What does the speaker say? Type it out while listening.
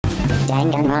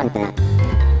Danganronpa.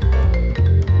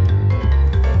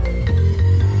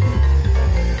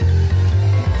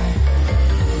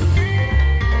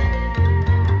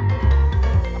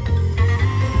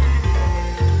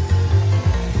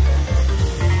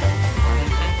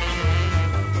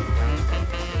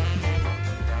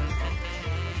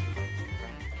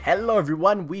 Hello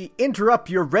everyone, we interrupt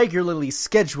your regularly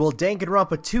scheduled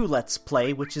Danganronpa 2 Let's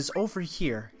Play, which is over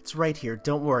here. It's right here,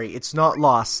 don't worry, it's not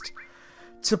lost.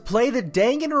 To play the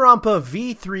Danganronpa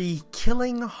V3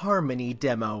 Killing Harmony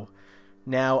demo.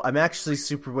 Now, I'm actually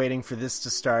super waiting for this to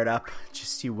start up.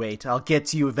 Just you wait, I'll get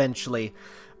to you eventually.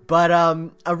 But,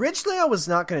 originally I was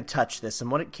not going to touch this,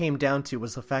 and what it came down to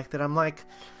was the fact that I'm like,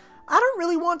 I don't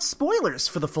really want spoilers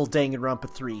for the full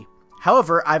Danganronpa 3.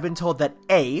 However, I've been told that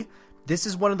A, this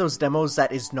is one of those demos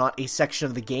that is not a section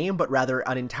of the game, but rather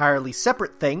an entirely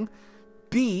separate thing.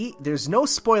 B, there's no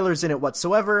spoilers in it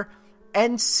whatsoever.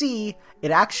 And C, it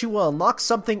actually will unlock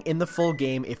something in the full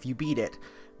game if you beat it.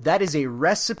 That is a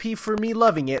recipe for me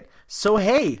loving it. So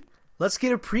hey, let's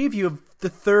get a preview of the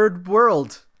third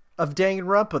world of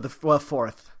Danganronpa, the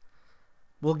fourth.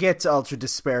 We'll get to Ultra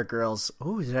Despair Girls.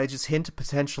 Oh, did I just hint a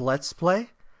potential Let's Play?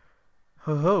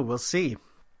 Ho, we'll see.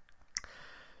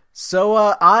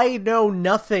 So, I know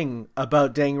nothing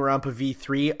about Danganronpa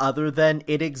V3 other than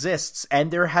it exists,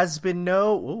 and there has been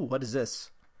no... Ooh, what is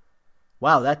this?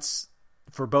 Wow, that's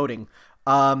foreboding.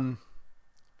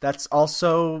 That's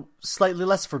also slightly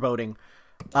less foreboding.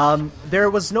 There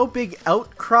was no big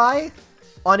outcry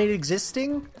on it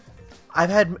existing. I've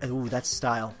had... Ooh, that's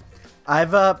style.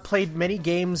 I've played many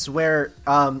games where...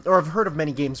 or I've heard of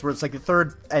many games where it's like the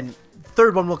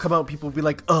third one will come out and people will be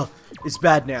like, ugh, it's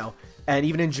bad now. And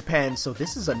even in Japan, so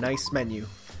this is a nice menu.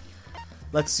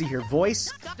 Let's see here.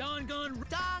 Voice. Danganronpa!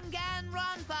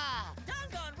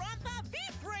 Danganronpa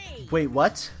V3! Wait,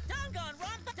 what?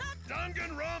 Danganronpa!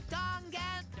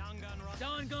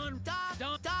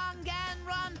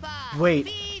 Wait,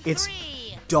 it's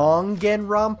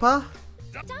Danganronpa?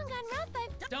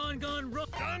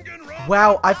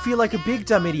 Wow, I feel like a big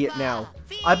dumb idiot now.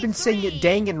 I've been saying it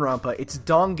Danganronpa. It's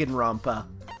Danganronpa.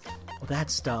 Well,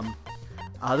 that's dumb.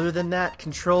 Other than that,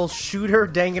 control shooter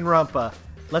Danganronpa.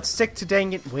 Let's stick to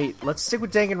let's stick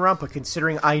with Danganronpa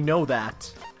considering I know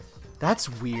that. That's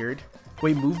weird.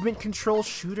 Wait, movement control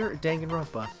shooter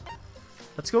Danganronpa.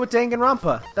 Let's go with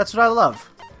Danganronpa. That's what I love.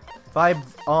 Vibe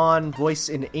on, voice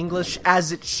in English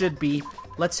as it should be.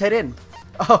 Let's head in.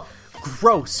 Oh,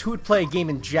 gross. Who would play a game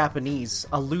in Japanese?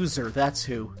 A loser, that's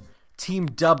who. Team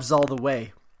dubs all the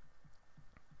way.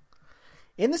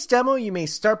 In this demo, you may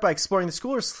start by exploring the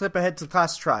school or skip ahead to the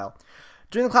class trial.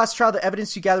 During the class trial, the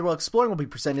evidence you gather while exploring will be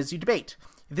presented as you debate.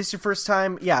 If this is your first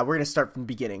time, yeah, we're going to start from the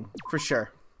beginning. For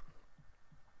sure.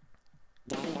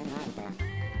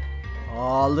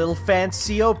 Aw, little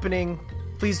fancy opening.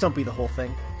 Please don't be the whole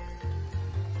thing.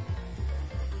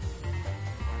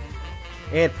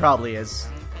 It probably is.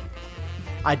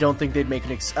 I don't think they'd make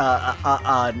an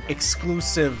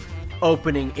exclusive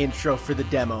opening intro for the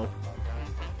demo.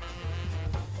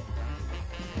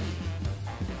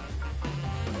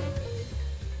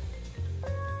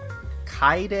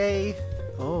 Kaide?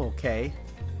 Oh, okay.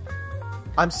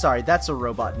 I'm sorry, that's a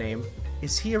robot name.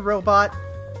 Is he a robot?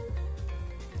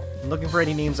 I'm looking for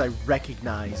any names I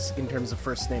recognize in terms of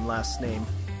first name, last name.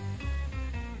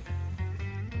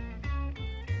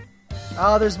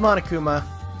 Oh, there's Monokuma.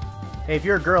 Hey, if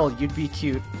you're a girl, you'd be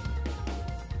cute.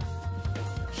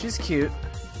 She's cute.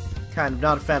 Kind of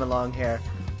not a fan of long hair.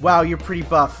 Wow, you're pretty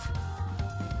buff.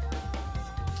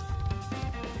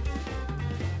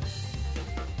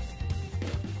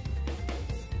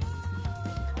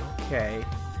 Okay.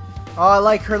 Oh, I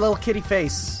like her little kitty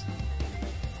face.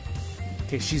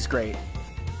 Okay, she's great.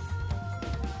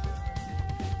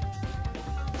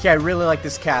 Okay, I really like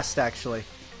this cast, actually.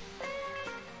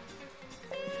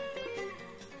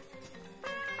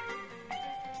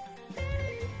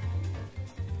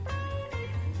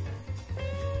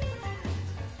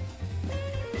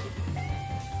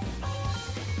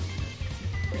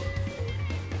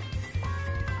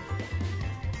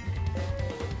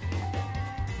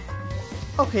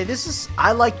 Okay, this is...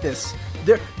 I like this.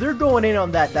 They're going in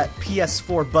on that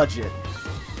PS4 budget.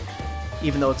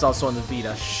 Even though it's also on the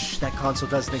Vita. Shh, that console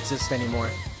doesn't exist anymore.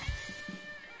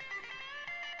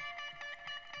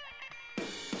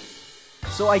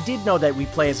 So I did know that we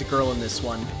play as a girl in this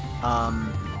one.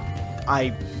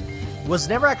 I was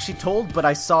never actually told, but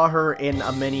I saw her in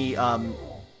many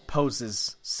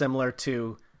poses similar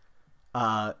to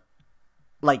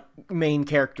like main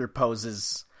character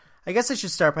poses. I guess I should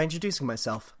start by introducing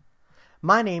myself.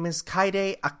 My name is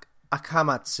Kaide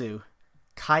Akamatsu.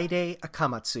 Kaide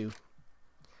Akamatsu.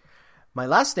 My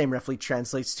last name roughly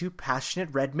translates to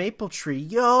passionate red maple tree.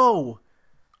 Yo!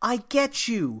 I get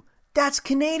you! That's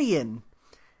Canadian!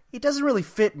 It doesn't really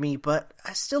fit me, but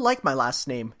I still like my last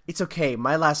name. It's okay,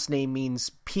 my last name means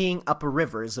peeing up a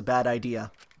river is a bad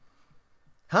idea.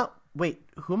 Huh? Wait,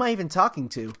 who am I even talking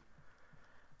to?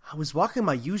 I was walking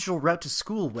my usual route to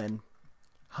school when...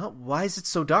 Huh? Why is it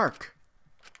so dark?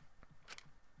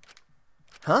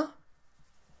 Huh?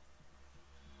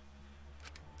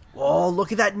 Whoa,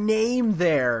 look at that name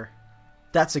there!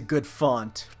 That's a good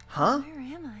font. Huh? Where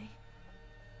am I?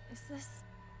 Is this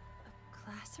a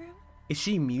classroom? Is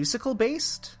she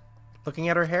musical-based? Looking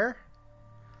at her hair?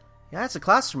 Yeah, it's a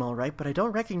classroom alright, but I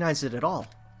don't recognize it at all.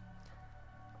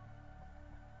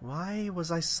 Why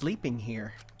was I sleeping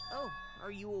here? Oh,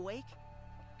 are you awake?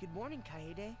 Good morning,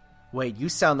 Kaede. Wait, you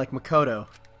sound like Makoto.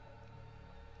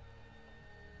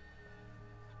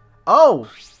 Oh!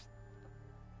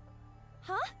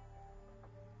 Huh?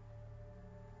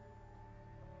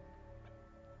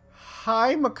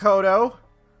 Hi, Makoto.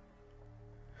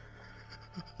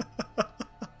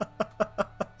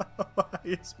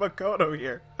 It's Makoto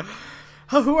here.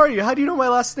 Oh, who are you? How do you know my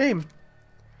last name?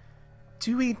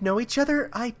 Do we know each other?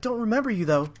 I don't remember you,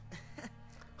 though.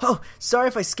 Oh, sorry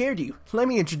if I scared you. Let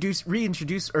me introduce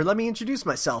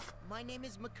myself. My name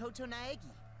is Makoto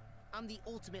Naegi. I'm the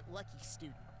ultimate lucky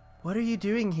student. What are you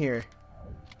doing here?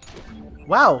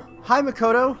 Wow. Hi,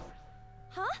 Makoto.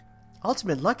 Huh?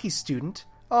 Ultimate lucky student?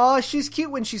 Oh, she's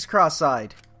cute when she's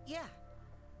cross-eyed. Yeah.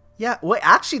 Yeah, well,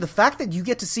 actually, the fact that you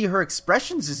get to see her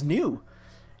expressions is new.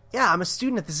 Yeah, I'm a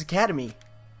student at this academy.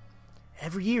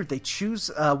 Every year, they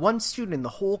choose one student in the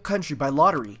whole country by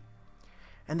lottery.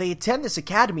 And they attend this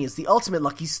academy as the ultimate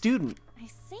lucky student. I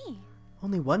see.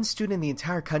 Only one student in the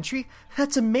entire country?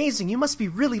 That's amazing. You must be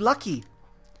really lucky.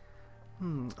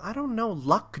 I don't know.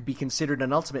 Luck could be considered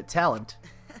an ultimate talent.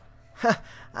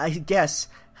 I guess.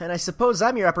 And I suppose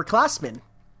I'm your upperclassman.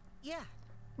 Yeah.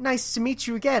 Nice to meet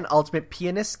you again, ultimate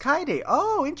pianist Kaede.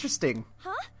 Oh, interesting.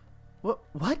 Huh?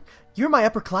 What? You're my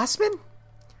upperclassman?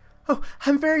 Oh,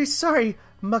 I'm very sorry,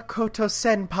 Makoto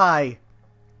Senpai.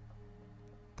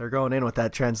 They're going in with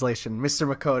that translation.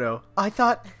 Mr. Makoto. I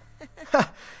thought...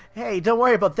 Hey, don't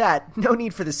worry about that. No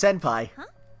need for the senpai. Huh?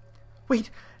 Wait,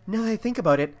 now that I think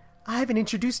about it, I haven't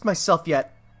introduced myself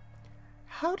yet.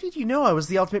 How did you know I was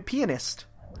the ultimate pianist?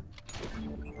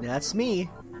 That's me.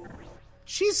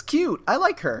 She's cute. I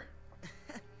like her.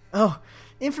 Oh,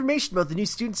 information about the new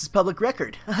students is public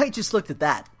record. I just looked at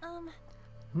that.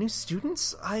 New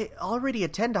students? I already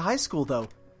attend a high school, though.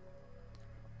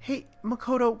 Hey,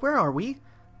 Makoto, where are we?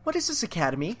 What is this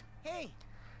academy? Hey.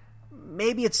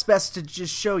 Maybe it's best to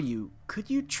just show you. Could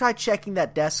you try checking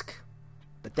that desk?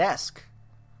 The desk?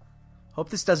 Hope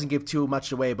this doesn't give too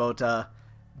much away about,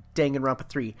 Danganronpa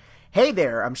 3. Hey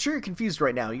there, I'm sure you're confused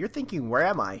right now. You're thinking, where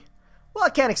am I? Well, I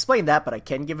can't explain that, but I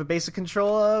can give a basic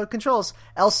controls.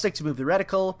 L stick to move the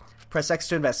reticle. Press X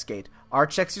to investigate. R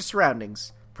checks your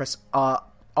surroundings. Press,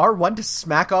 R1 to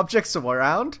smack objects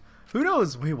around? Who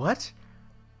knows? Wait, what?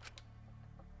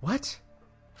 What?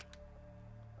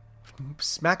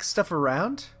 Smack stuff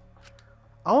around?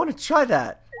 I want to try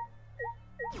that.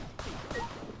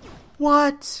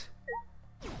 What?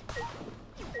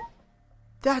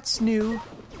 That's new.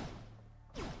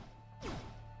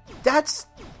 That's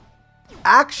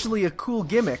actually a cool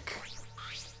gimmick.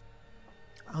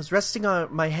 I was resting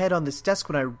on my head on this desk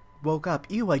when I woke up.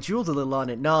 Ew, I drooled a little on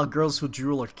it. Nah, girls who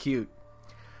drool are cute.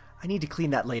 I need to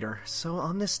clean that later. So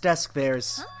on this desk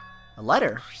there's a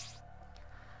letter.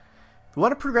 If you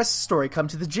want to progress the story, come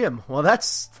to the gym. Well,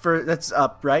 that's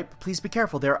up, right? But please be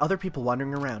careful. There are other people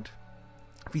wandering around.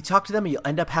 If you talk to them, you'll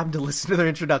end up having to listen to their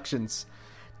introductions.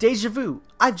 Deja vu.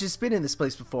 I've just been in this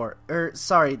place before.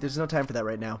 Sorry, there's no time for that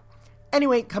right now.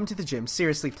 Anyway, come to the gym.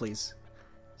 Seriously, please.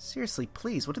 Seriously,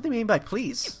 please? What do they mean by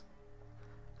please?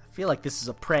 I feel like this is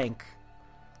a prank.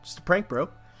 Just a prank, bro.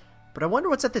 But I wonder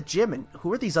what's at the gym and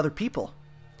who are these other people?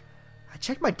 I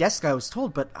checked my desk, I was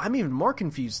told, but I'm even more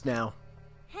confused now.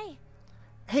 Hey.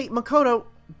 Hey, Makoto,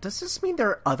 does this mean there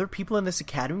are other people in this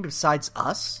academy besides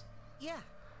us? Yeah.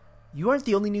 You aren't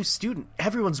the only new student.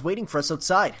 Everyone's waiting for us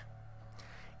outside.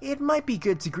 It might be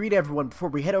good to greet everyone before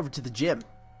we head over to the gym.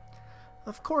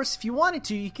 Of course, if you wanted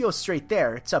to, you could go straight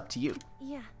there. It's up to you.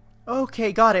 Yeah.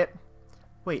 Okay, got it.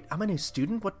 Wait, I'm a new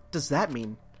student? What does that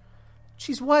mean?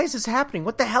 Jeez, why is this happening?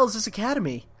 What the hell is this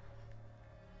academy?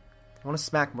 I want to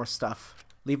smack more stuff.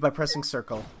 Leave by pressing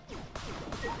circle.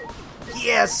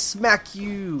 Yes, smack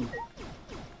you!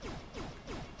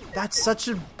 That's such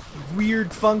a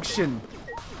weird function.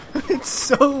 It's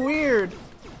so weird.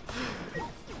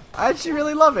 I actually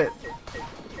really love it.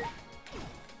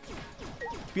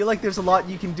 Feel like there's a lot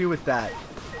you can do with that.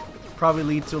 Probably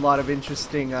lead to a lot of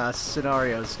interesting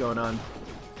scenarios going on.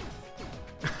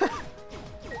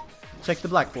 Check the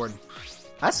blackboard.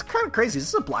 That's kind of crazy.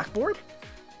 Is this a blackboard?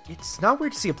 It's not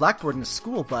weird to see a blackboard in a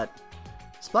school, but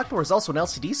this blackboard is also an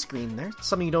LCD screen. There's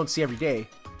something you don't see every day.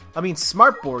 I mean,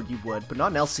 smartboard you would, but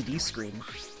not an LCD screen.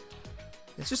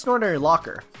 It's just an ordinary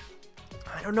locker.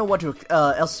 I don't know what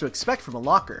else to expect from a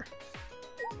locker.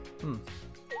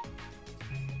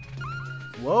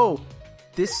 Whoa.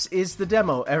 This is the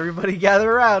demo. Everybody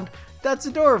gather around. That's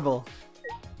adorable.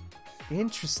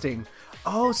 Interesting.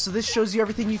 Oh, so this shows you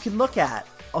everything you can look at.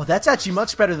 Oh, that's actually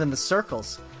much better than the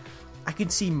circles. I can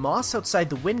see moss outside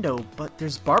the window, but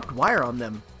there's barbed wire on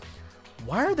them.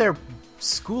 Why are there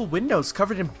school windows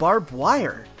covered in barbed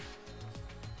wire?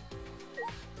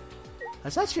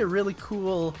 That's actually a really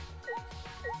cool...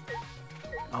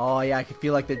 Oh, yeah, I can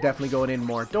feel like they're definitely going in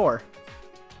more. Door.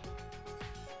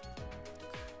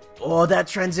 Oh, that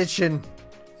transition.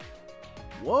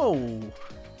 Whoa.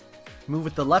 Move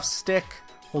with the left stick.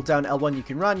 Hold down L1, you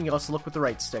can run. You can also look with the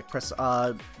right stick. Press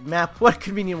map. What a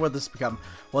convenient world this become.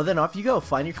 Well, then off you go.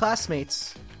 Find your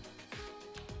classmates.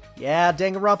 Yeah,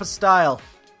 Danganronpa style.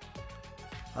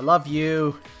 I love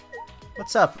you.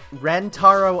 What's up?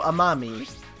 Rantaro Amami.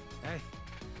 Hey.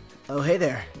 Oh, hey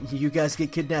there. You guys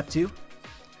get kidnapped too?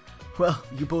 Well,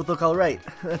 you both look alright.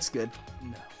 That's good.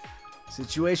 No.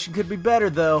 Situation could be better,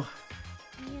 though.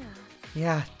 Yeah.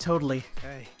 Yeah, totally.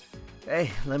 Hey.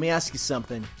 Hey, let me ask you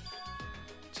something.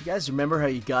 Do you guys remember how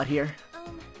you got here?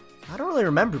 I don't really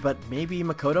remember, but maybe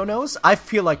Makoto knows? I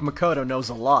feel like Makoto knows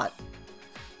a lot.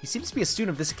 He seems to be a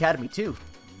student of this academy, too.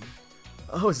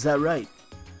 Oh, is that right?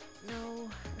 No.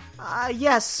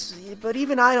 Yes, but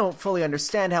even I don't fully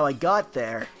understand how I got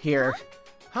there. Here.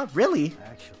 Huh, really?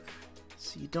 Actually.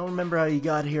 So you don't remember how you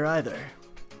got here either.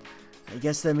 I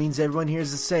guess that means everyone here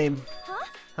is the same.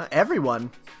 Huh?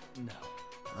 Everyone? No.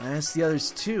 I asked the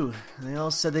others too, and they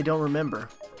all said they don't remember.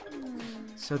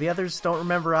 So the others don't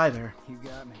remember either. You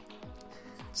got me.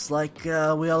 It's like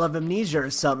we all have amnesia or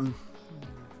something.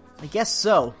 I guess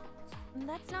so.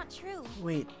 That's not true.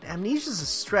 Wait, amnesia's a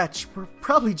stretch. We're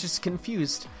probably just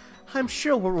confused. I'm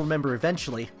sure we'll remember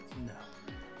eventually. No.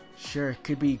 Sure,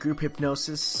 could be group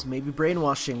hypnosis, maybe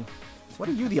brainwashing. What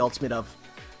are you the ultimate of?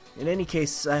 In any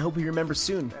case, I hope you remember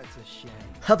soon. That's a shame.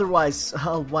 Otherwise,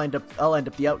 I'll end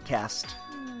up the outcast.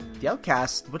 The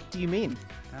outcast? What do you mean?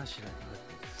 How should I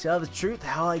put this? Tell the truth,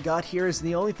 how I got here is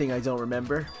the only thing I don't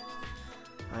remember.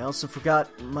 I also forgot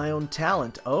my own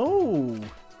talent. Oh!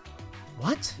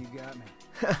 What? You got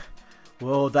me.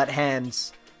 Whoa, that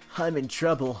hands. I'm in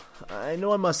trouble. I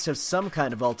know I must have some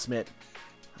kind of ultimate.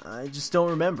 I just don't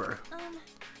remember.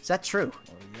 Is that true?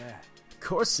 Oh, yeah. Of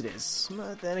course it is.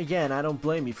 But then again, I don't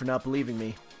blame you for not believing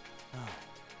me. Oh,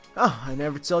 Oh, I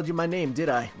never told you my name, did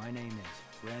I? my name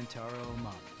is Rantaro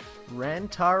Amami.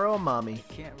 Rantaro Amami.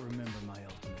 I can't remember my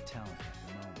ultimate talent at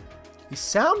the moment. You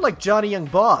sound like Johnny Young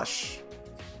Bosch.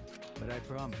 But I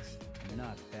promise, I'm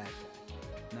not a bad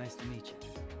guy. Nice to meet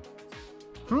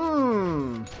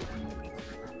you.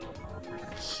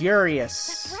 Curious.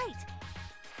 That's right.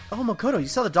 Oh, Makoto, you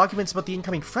saw the documents about the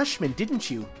incoming freshman,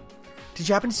 didn't you? Did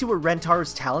you happen to see what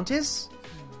Rentaro's talent is?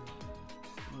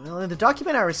 Well, in the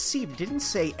document I received, it didn't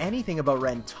say anything about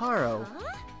Rentaro.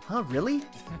 Huh, really?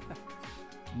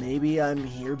 Maybe I'm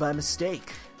here by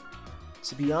mistake.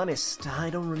 To be honest, I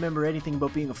don't remember anything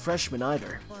about being a freshman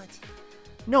either. What?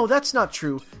 No, that's not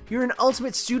true. You're an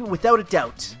ultimate student without a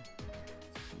doubt.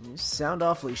 You sound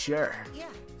awfully sure. Yeah.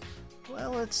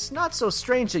 Well, it's not so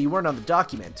strange that you weren't on the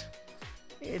document.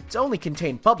 It only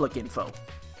contained public info.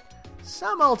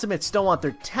 Some ultimates don't want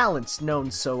their talents known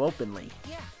so openly.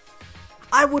 Yeah.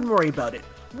 I wouldn't worry about it.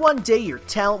 One day your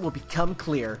talent will become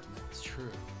clear. That's true.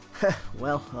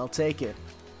 Well, I'll take it.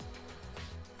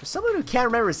 For someone who can't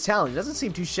remember his talent, he doesn't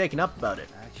seem too shaken up about it.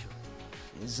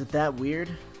 Actually. Is it that weird?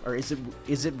 Or is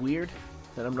it weird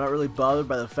that I'm not really bothered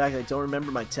by the fact that I don't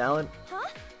remember my talent? Huh?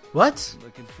 What?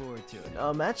 Looking forward to it.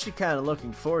 I'm actually kind of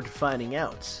looking forward to finding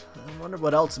out. I wonder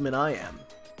what ultimate I am.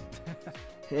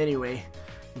 Anyway,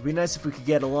 it'd be nice if we could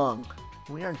get along.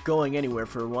 We aren't going anywhere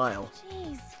for a while.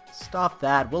 Jeez. Stop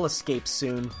that, we'll escape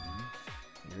soon. You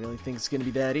really think it's gonna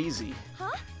be that easy? Huh?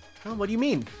 Oh, what do you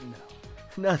mean?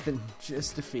 No. Nothing,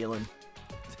 just a feeling.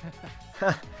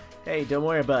 Hey, don't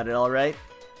worry about it, alright?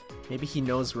 Maybe he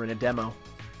knows we're in a demo.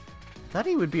 I thought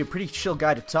he would be a pretty chill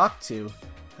guy to talk to.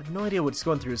 I have no idea what's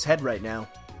going through his head right now.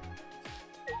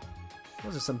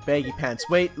 Those are some baggy pants.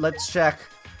 Wait, let's check.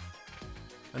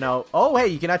 Oh, no. Oh, hey,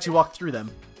 you can actually walk through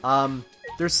them.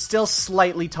 They're still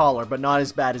slightly taller, but not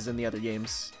as bad as in the other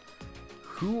games.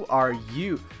 Who are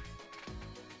you?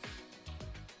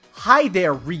 Hi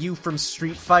there, Ryu from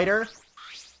Street Fighter.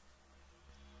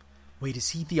 Wait, is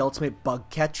he the ultimate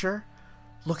bug catcher?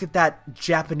 Look at that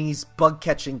Japanese bug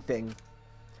catching thing.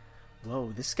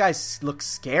 Whoa, this guy looks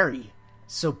scary.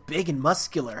 So big and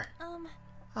muscular.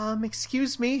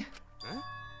 Excuse me? Huh?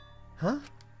 Huh?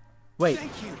 Wait.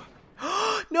 Thank you.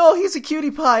 No, he's a cutie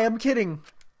pie. I'm kidding.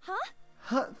 Huh?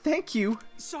 Huh? Thank you.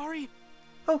 Sorry.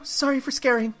 Oh, sorry for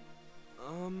scaring.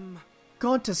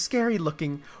 Gonta, scary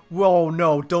looking. Whoa,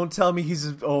 no, don't tell me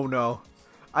he's oh no.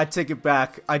 I take it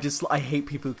back. I hate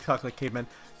people who talk like cavemen.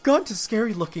 Gonta,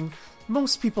 scary looking.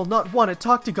 Most people not want to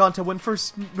talk to Gonta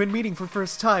when meeting for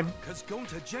first time. 'Cause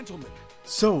Gonta gentleman.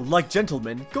 So, like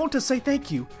gentlemen, Gonta say thank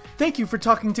you. Thank you for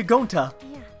talking to Gonta.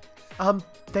 Yeah.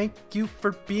 Thank you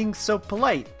for being so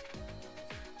polite.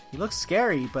 He looks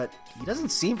scary, but he doesn't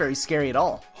seem very scary at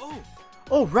all.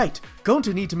 Oh, right.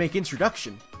 Gonta need to make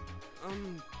introduction.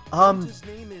 Gonta's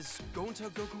name is Gonta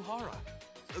Gokuhara.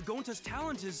 Gonta's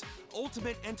talent is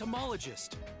ultimate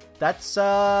entomologist. That's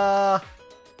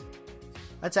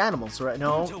animals, right?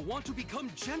 No. Gonta want to become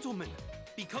gentleman.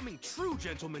 Becoming true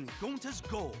gentleman, Gonta's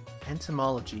goal.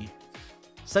 Entomology.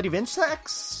 Study of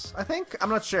insects, I think? I'm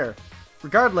not sure.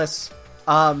 Regardless,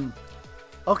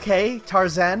 okay,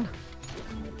 Tarzan.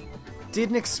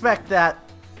 Didn't expect that.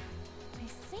 I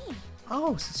see.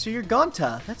 Oh, so you're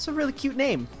Gonta. That's a really cute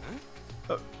name.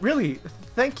 Really?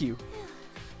 Thank you.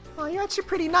 Oh, you're actually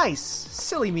pretty nice.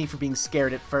 Silly me for being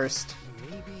scared at first.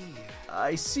 Maybe.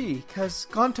 I see, 'cause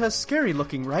Gonta's scary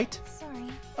looking, right?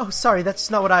 Sorry. Oh, sorry, that's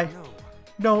not what I... No.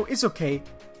 No, it's okay.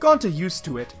 Gonta used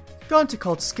to it. Gonta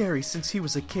called scary since he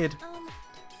was a kid.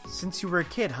 Since you were a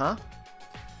kid, huh?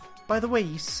 By the way,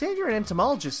 you say you're an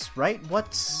entomologist, right?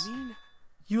 What's...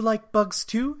 You like bugs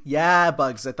too? Yeah,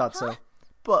 bugs, I thought so.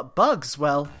 But bugs,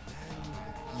 well...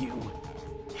 You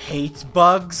hate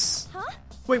bugs? Huh?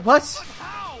 Wait, what?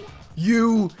 How?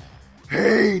 You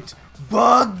hate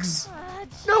bugs?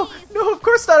 No, Jeez. no, of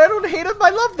course not. I don't hate them.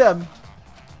 I love them.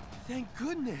 Thank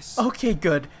goodness. Okay,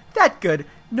 good. That good.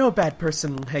 No bad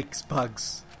person hates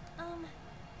bugs.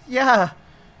 Yeah,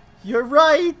 you're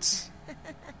right.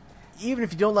 Even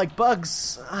if you don't like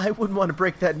bugs, I wouldn't want to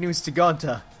break that news to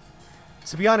Gonta.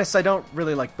 To be honest, I don't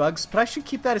really like bugs, but I should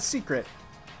keep that a secret.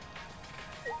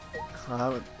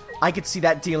 I could see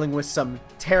that dealing with some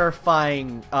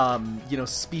terrifying,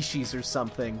 species or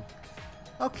something.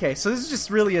 Okay, so this is just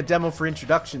really a demo for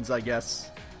introductions, I guess.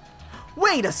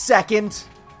 Wait a second!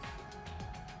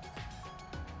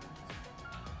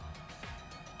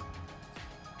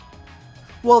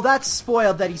 Well, that's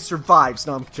spoiled that he survives.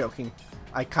 No, I'm joking.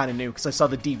 I kind of knew, because I saw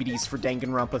the DVDs for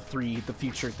Danganronpa 3, the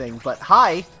future thing. But,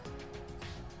 hi!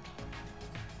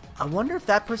 I wonder if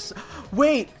that person...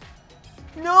 Wait!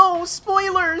 No!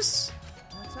 Spoilers!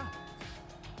 What's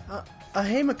up?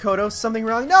 Hey, Makoto, something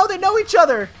wrong? No, they know each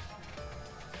other!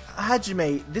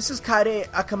 Hajime, this is Kaede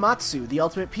Akamatsu, the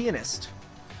ultimate pianist.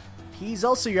 He's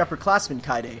also your upperclassman,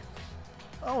 Kaede.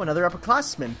 Oh, another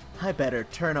upperclassman. I better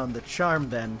turn on the charm,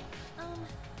 then.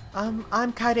 I'm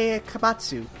Kaede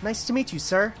Akamatsu. Nice to meet you,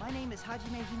 sir. My name is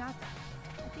Hajime Hinata.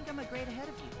 I think I'm a grade ahead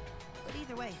of you. But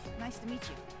either way, nice to meet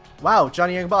you. Wow,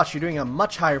 Johnny Young Boss, you're doing a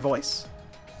much higher voice.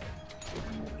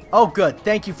 Oh, good.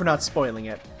 Thank you for not spoiling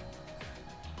it.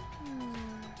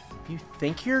 You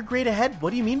think you're a grade ahead?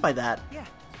 What do you mean by that? Yeah.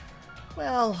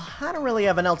 Well, I don't really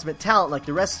have an ultimate talent like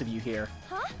the rest of you here.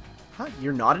 Huh?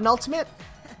 You're not an ultimate?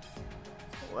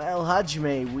 Well,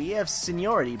 Hajime, we have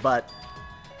seniority, but...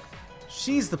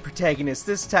 She's the protagonist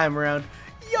this time around.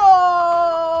 Yo!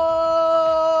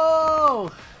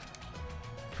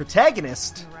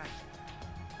 Protagonist? You're right.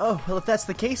 Oh, well, if that's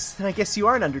the case, then I guess you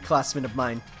are an underclassman of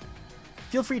mine.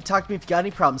 Feel free to talk to me if you got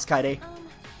any problems, Kaede.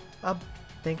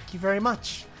 Thank you very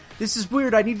much. This is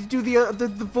weird. I need to do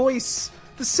the voice.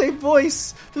 The same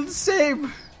voice. They're the same.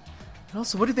 And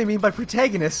also, what do they mean by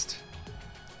protagonist?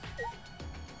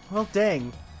 Well,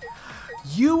 dang.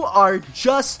 You are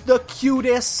just the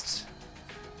cutest.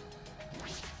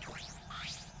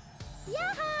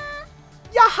 Yaha!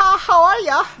 Yaha, how are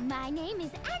ya? My name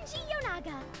is Angie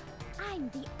Yonaga. I'm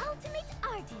the ultimate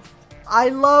artist. I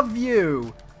love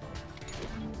you.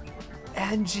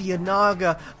 Angie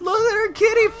Yonaga. Look at her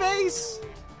kitty face.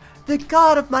 The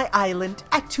god of my island,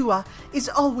 Atua, is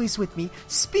always with me,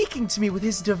 speaking to me with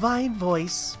his divine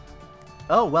voice.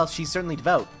 Oh, well, she's certainly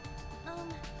devout. Do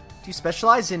you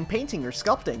specialize in painting or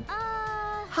sculpting?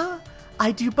 Huh?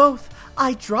 I do both.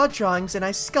 I draw drawings and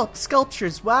I sculpt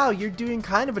sculptures. Wow, you're doing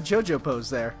kind of a JoJo pose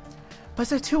there.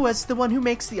 But Atua's the one who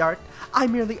makes the art. I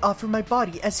merely offer my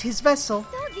body as his vessel.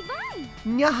 So divine.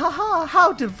 Nyahaha,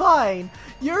 how divine!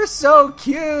 You're so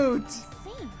cute!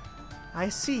 See. I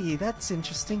see. That's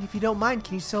interesting. If you don't mind,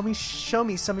 can you show me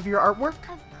some of your artwork?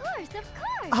 Of course, of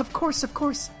course. Of course, of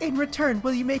course. In return,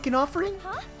 will you make an offering?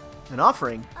 Huh? An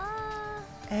offering? Uh,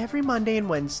 Every Monday and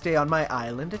Wednesday on my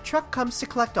island, a truck comes to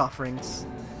collect offerings.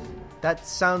 That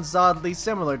sounds oddly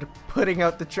similar to putting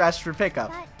out the trash for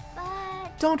pickup.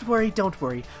 but... Don't worry, don't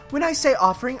worry. When I say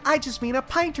offering, I just mean a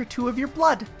pint or two of your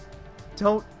blood.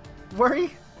 Don't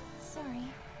worry. Sorry.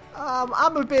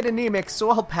 I'm a bit anemic, so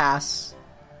I'll pass.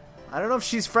 I don't know if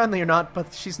she's friendly or not,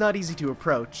 but she's not easy to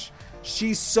approach.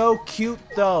 She's so cute,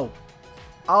 though.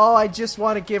 Oh, I just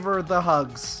want to give her the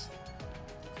hugs.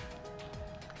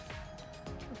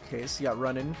 Okay, so you got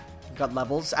running. You got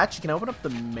levels. Actually, can I open up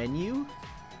the menu?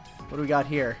 What do we got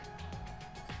here?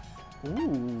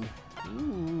 Ooh.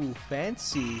 Ooh,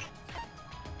 fancy.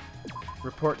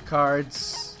 Report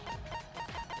cards.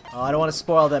 Oh, I don't want to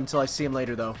spoil them until I see them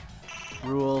later, though.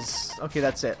 Rules. Okay,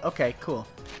 that's it. Okay, cool.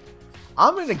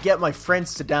 I'm gonna get my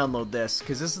friends to download this,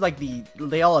 because this is like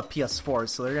they all have PS4,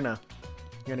 so they're gonna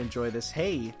enjoy this.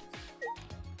 Hey.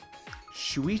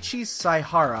 Shuichi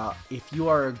Saihara, if you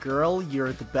are a girl,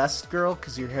 you're the best girl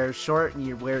because your hair is short and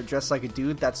you wear it dressed like a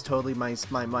dude. That's totally my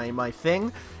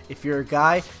thing. If you're a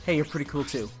guy, hey, you're pretty cool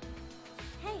too.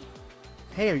 Hey.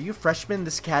 Hey, are you a freshman in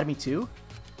this academy too?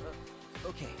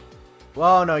 Okay.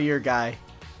 Well, no, you're a guy.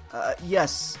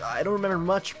 Yes, I don't remember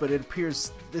much, but it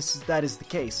appears that is the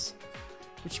case.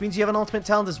 Which means you have an ultimate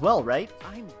talent as well, right?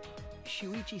 I'm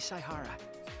Shuichi Saihara.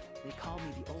 They call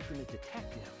me the ultimate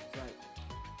detective, but...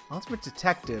 Ultimate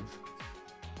detective?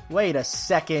 Wait a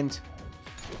second.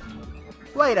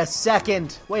 Wait a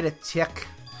second. Wait a tick.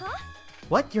 Huh?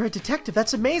 What? You're a detective?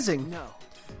 That's amazing. No.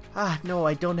 Ah, no,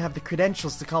 I don't have the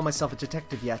credentials to call myself a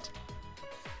detective yet.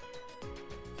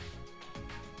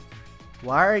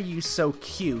 Why are you so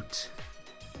cute?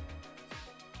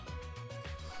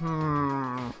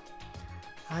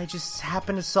 I just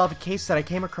happened to solve a case that I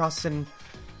came across and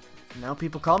now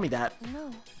people call me that.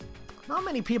 No. Not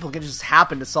many people can just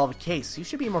happen to solve a case. You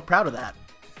should be more proud of that.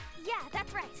 Yeah,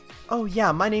 that's right. Oh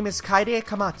yeah, my name is Kaide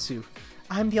Kamatsu.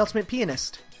 I'm the ultimate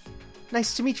pianist.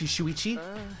 Nice to meet you, Shuichi.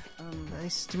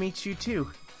 Nice to meet you too.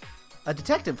 A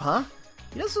detective, huh?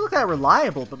 He doesn't look that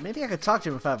reliable, but maybe I could talk to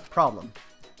him if I have a problem.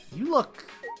 You look...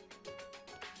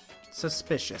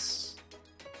 suspicious.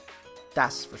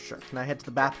 That's for sure. Can I head to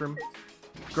the bathroom?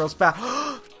 Girls' bath...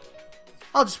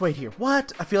 I'll just wait here.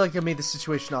 What? I feel like I made the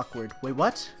situation awkward. Wait,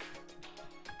 what?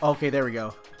 Okay, there we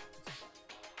go.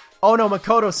 Oh no,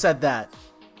 Makoto said that.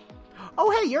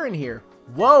 Oh hey, you're in here.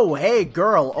 Whoa, hey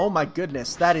girl. Oh my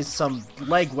goodness, that is some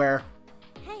leg wear.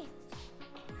 Hey.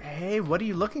 Hey, what are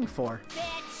you looking for?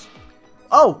 Bitch.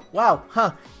 Oh, wow,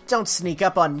 huh. Don't sneak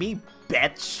up on me,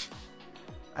 bitch.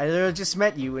 I literally just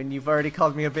met you and you've already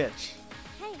called me a bitch.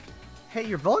 Hey. Hey,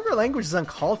 your vulgar language is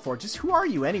uncalled for. Just who are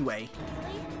you anyway?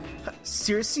 Really?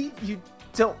 Seriously? You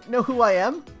don't know who I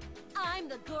am? I'm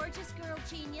the gorgeous girl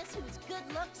genius whose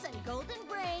good looks and golden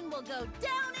brain will go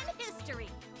down in history.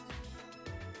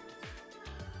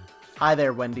 Hi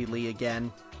there, Wendy Lee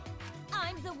again.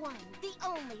 I'm the one, the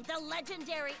only, the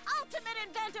legendary ultimate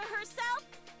inventor herself,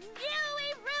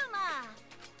 Yui Ruma.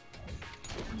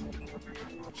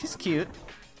 She's cute.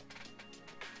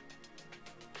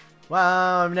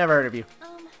 Well, I've never heard of you.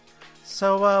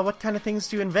 So, what kind of things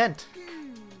do you invent?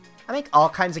 I make all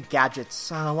kinds of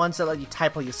gadgets. Ones that let you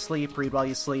type while you sleep, read while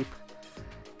you sleep.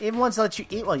 Even ones that let you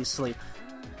eat while you sleep.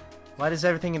 Why does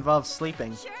everything involve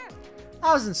sleeping? Sure.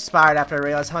 I was inspired after I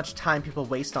realized how much time people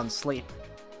waste on sleep.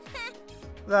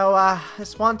 Though,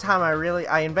 this one time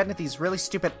I invented these really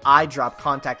stupid eye drop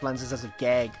contact lenses as a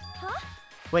gag. Huh?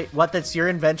 Wait, what? That's your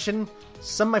invention?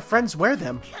 Some of my friends wear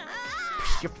them.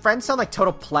 Your friends sound like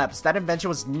total plebs. That invention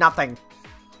was nothing.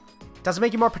 Doesn't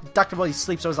make you more productive while you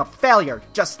sleep, so it was a failure,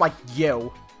 just like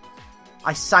you.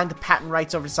 I signed the patent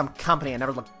rights over to some company and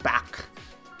never looked back.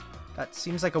 That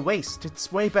seems like a waste.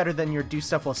 It's way better than your do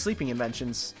stuff while sleeping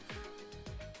inventions.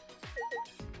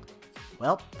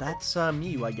 Well, that's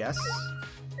you, I guess.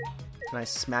 Can I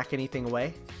smack anything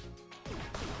away?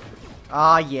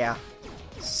 Ah, yeah.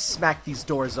 Smack these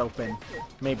doors open.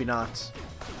 Maybe not.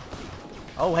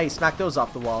 Oh, hey, smack those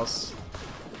off the walls.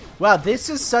 Wow, this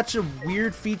is such a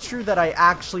weird feature that I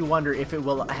actually wonder if it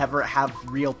will ever have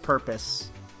real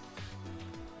purpose.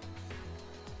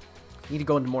 Need to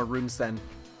go into more rooms then.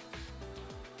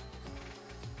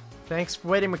 Thanks for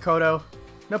waiting, Makoto.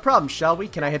 No problem, shall we?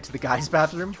 Can I head to the guys'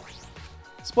 bathroom?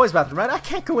 It's boys' bathroom, right? I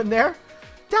can't go in there.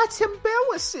 That's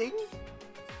embarrassing.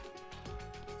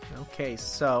 Okay,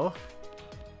 so...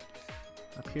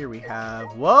 up here we have...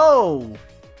 Whoa!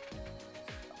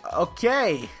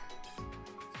 Okay.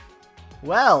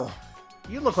 Well,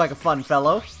 you look like a fun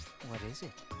fellow. What is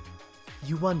it?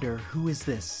 You wonder, who is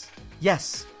this?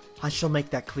 Yes, I shall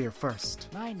make that clear first.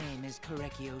 My name is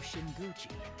Korekio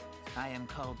Shinguchi. I am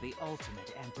called the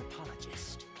ultimate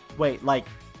anthropologist. Wait,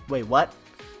 what?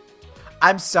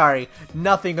 I'm sorry,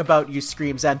 nothing about you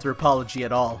screams anthropology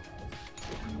at all.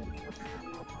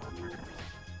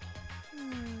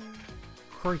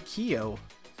 Korekio?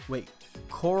 Wait,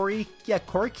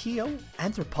 Korekio?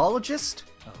 Anthropologist?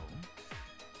 Oh?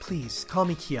 Please, call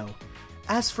me Kyo.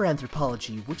 As for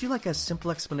anthropology, would you like a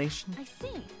simple explanation? I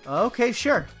see. Okay,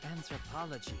 sure.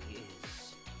 Anthropology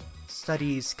is...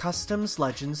 Studies customs,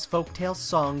 legends, folktales,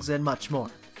 songs, and much more.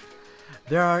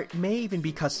 There may even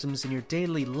be customs in your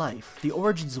daily life, the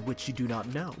origins of which you do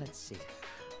not know. Let's see.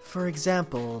 For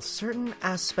example, certain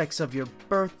aspects of your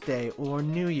birthday or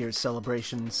New Year's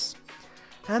celebrations.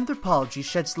 Anthropology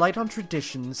sheds light on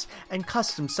traditions and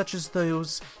customs such as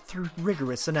those through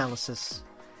rigorous analysis.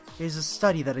 It is a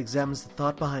study that examines the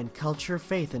thought behind culture,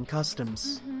 faith, and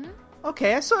customs.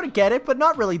 Okay, I sort of get it, but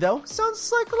not really though.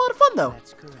 Sounds like a lot of fun though.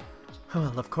 That's correct.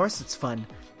 Well, of course it's fun.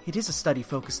 It is a study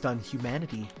focused on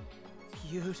humanity.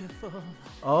 Beautiful.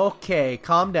 Okay,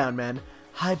 calm down, man.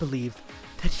 I believe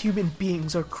that human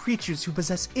beings are creatures who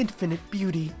possess infinite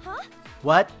beauty. Huh?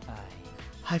 What?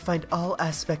 I find all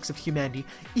aspects of humanity,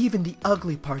 even the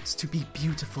ugly parts, to be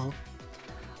beautiful.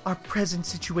 Our present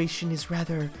situation is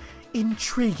rather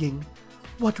intriguing.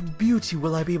 What beauty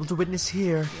will I be able to witness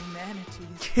here? Humanity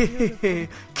is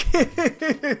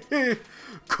beautiful.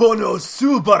 Kono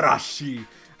subarashi!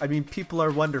 I mean, people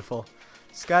are wonderful.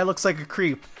 This guy looks like a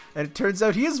creep, and it turns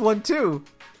out he is one too.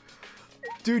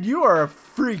 Dude, you are a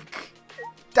freak.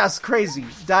 That's crazy.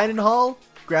 Dining hall,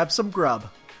 grab some grub.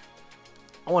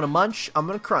 I want to munch, I'm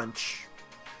gonna crunch.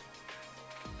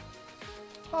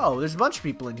 Oh, there's a bunch of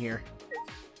people in here.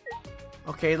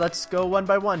 Okay, let's go one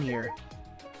by one here.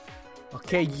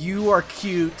 Okay, you are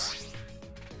cute.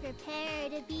 Prepare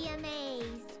to be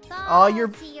amazed. Aw, Fall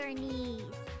you're- to your knees.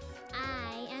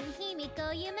 I am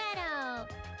Himiko Yumeto,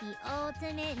 the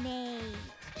ultimate maid.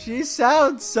 She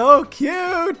sounds so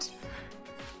cute.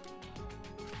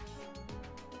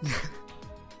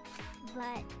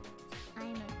 But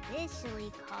I'm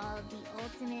officially called the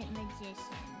ultimate magician.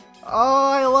 Oh,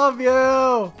 I love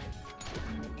you.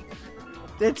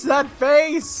 It's that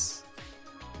face.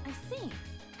 I see.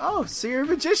 Oh, so you're a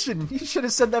magician. You should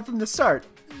have said that from the start.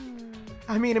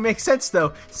 I mean, it makes sense,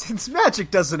 though, since magic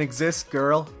doesn't exist,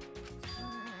 girl.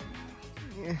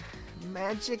 Yeah,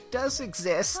 magic does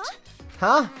exist.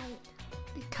 Huh?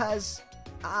 Because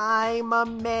I'm a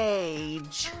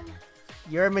mage.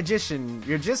 You're a magician.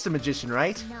 You're just a magician,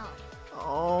 right? No.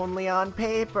 Only on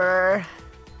paper.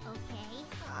 Okay.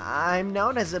 I'm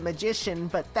known as a magician,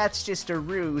 but that's just a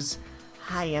ruse.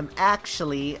 I am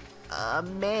actually a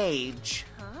mage.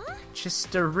 Huh?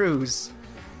 Just a ruse.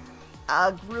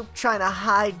 A group trying to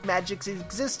hide magic's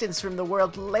existence from the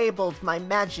world labeled my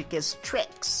magic as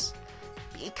tricks.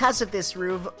 Because of this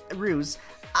ruse,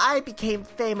 I became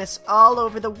famous all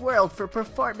over the world for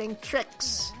performing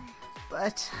tricks.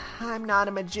 But I'm not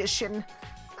a magician.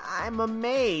 I'm a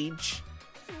mage.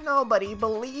 Nobody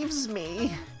believes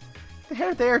me.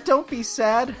 There, don't be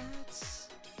sad.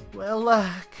 Well,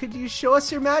 could you show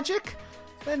us your magic?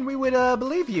 Then we would,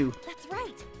 believe you. That's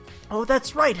right. Oh,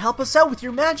 that's right. Help us out with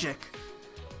your magic.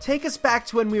 Take us back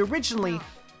to when we originally...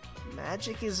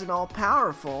 Magic isn't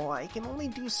all-powerful. I can only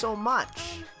do so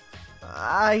much.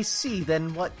 I see.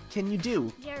 Then what can you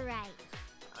do? You're right.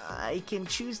 I can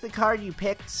choose the card you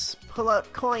picked, pull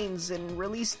out coins, and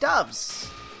release doves.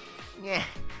 Yeah.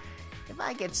 If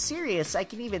I get serious, I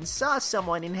can even saw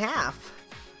someone in half.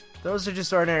 Those are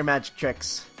just ordinary magic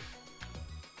tricks.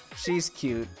 She's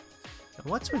cute. And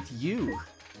what's with you?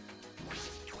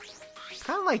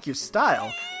 Kinda like your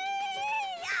style.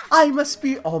 I must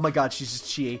be... Oh my god, she's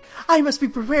just Chie. I must be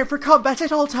prepared for combat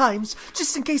at all times,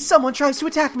 just in case someone tries to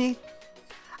attack me.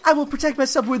 I will protect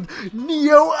myself with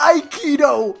Neo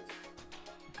Aikido.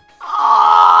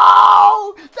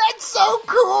 Oh, that's so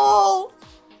cool.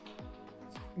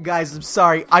 Guys, I'm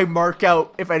sorry. I mark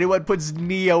out if anyone puts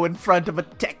Neo in front of a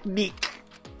technique.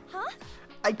 Huh?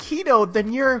 Aikido,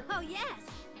 then you're... Oh, yes.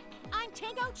 I'm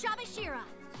Tango Chabashira.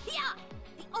 Yeah,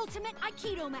 the ultimate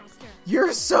Aikido master.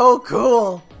 You're so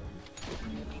cool.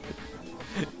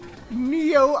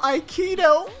 Neo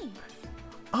Aikido.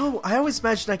 Oh, I always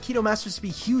imagined Aikido masters to be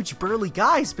huge, burly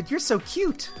guys, but you're so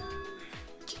cute.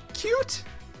 Cute?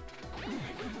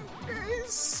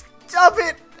 Stop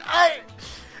it!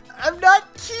 I'm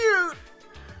not cute!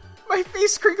 My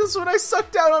face crinkles when I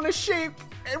suck down on a shape,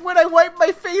 and when I wipe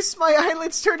my face, my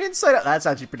eyelids turn inside out. That's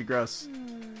actually pretty gross.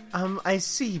 I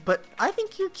see, but I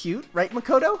think you're cute, right,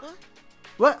 Makoto?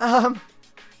 What,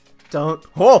 Don't.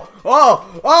 Oh!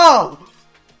 Oh! Oh!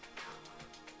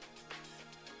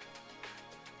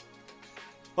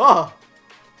 Oh!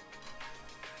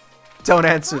 Don't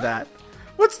answer that.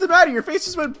 What's the matter? Your face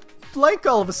just went blank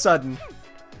all of a sudden.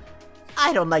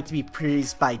 I don't like to be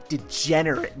praised by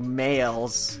degenerate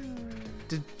males.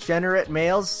 Degenerate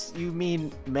males? You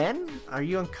mean men? Are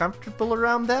you uncomfortable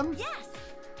around them? Yes.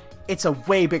 It's a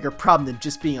way bigger problem than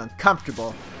just being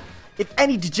uncomfortable. If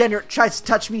any degenerate tries to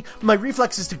touch me, my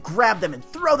reflex is to grab them and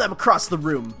throw them across the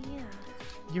room. Yeah.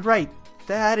 You're right.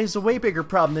 That is a way bigger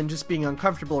problem than just being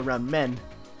uncomfortable around men.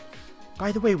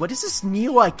 By the way, what is this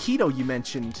Neo Aikido you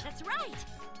mentioned? That's right.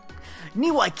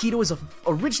 Neo Aikido is an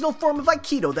original form of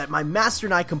Aikido that my master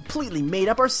and I completely made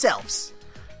up ourselves.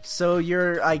 So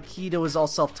your Aikido is all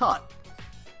self-taught.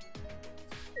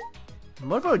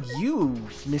 What about you,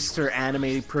 Mr.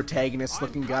 Anime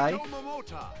protagonist-looking guy?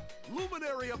 Momota,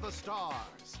 luminary of the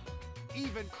stars.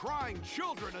 Even crying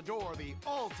children adore the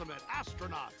ultimate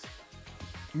astronaut.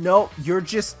 No, you're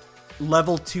just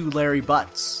level 2 Larry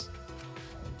Butts.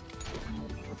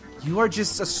 You are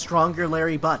just a stronger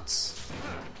Larry Butts.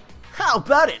 How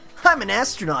about it? I'm an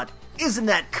astronaut. Isn't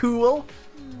that cool?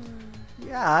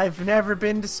 Yeah, I've never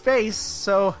been to space,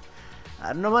 so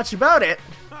I don't know much about it.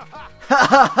 Ha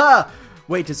ha ha!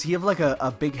 Wait, does he have like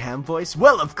a big ham voice?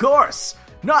 Well, of course!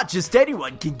 Not just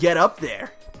anyone can get up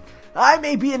there. I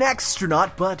may be an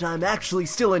astronaut, but I'm actually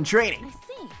still in training. I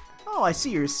see. Oh, I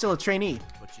see, you're still a trainee.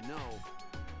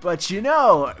 But you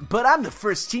know, But I'm the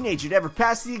first teenager to ever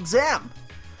pass the exam.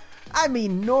 I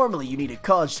mean, normally you need a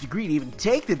college degree to even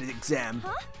take the exam.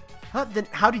 Huh? Then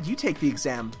how did you take the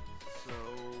exam? so...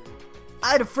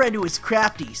 I had a friend who was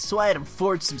crafty, so I had him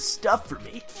forge some stuff for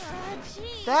me.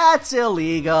 Gee. That's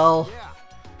illegal. Yeah.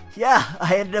 Yeah,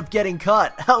 I ended up getting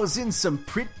caught. I was in some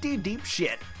pretty deep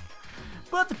shit.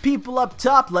 But the people up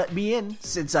top let me in,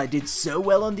 since I did so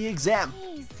well on the exam.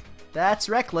 Jeez. That's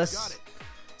reckless. Got it.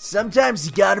 Sometimes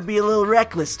you gotta be a little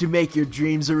reckless to make your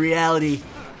dreams a reality.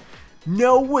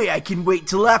 No way I can wait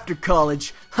till after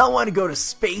college. I want to go to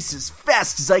space as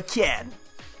fast as I can.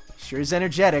 Sure is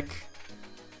energetic.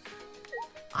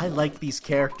 I like these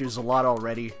characters a lot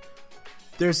already.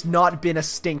 There's not been a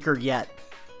stinker yet.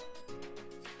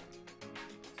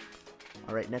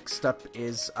 Alright, next up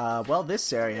is, well,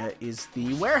 this area is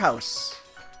the warehouse.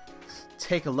 Let's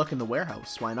take a look in the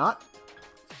warehouse, why not?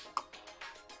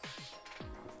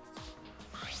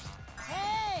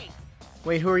 Hey!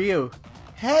 Wait, who are you?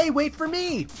 Hey, wait for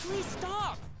me! Please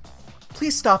stop!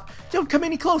 Please stop! Don't come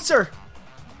any closer!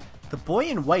 The boy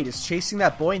in white is chasing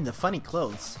that boy in the funny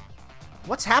clothes.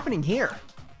 What's happening here?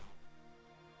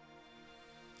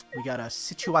 We got a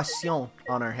situation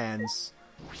on our hands.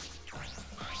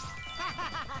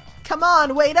 Come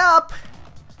on, wait up!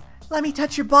 Let me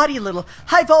touch your body a little.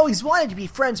 I've always wanted to be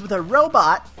friends with a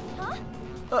robot.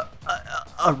 Huh?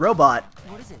 A robot?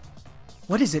 What is it?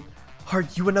 What is it? Are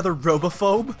you another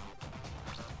robophobe?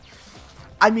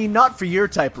 I mean, not for your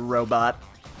type of robot.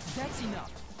 That's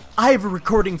enough. I have a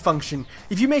recording function.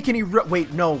 If you make any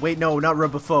wait, no, not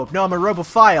robophobe. No, I'm a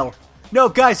robophile. No,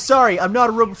 guys, sorry, I'm not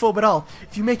a robophobe at all.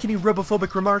 If you make any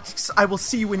robophobic remarks, I will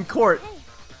see you in court.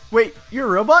 Wait, you're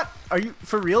a robot? Are you,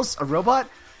 for reals, a robot?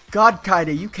 God,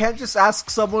 Kaide, you can't just ask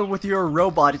someone whether you're a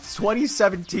robot. It's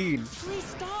 2017. Please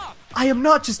stop! I am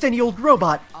not just any old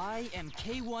robot. I am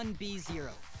K1B0,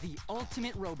 the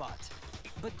ultimate robot.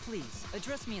 But please,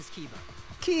 address me as Kiba.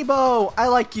 Kibo, I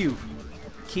like you.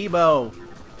 Kibo.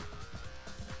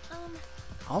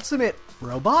 Ultimate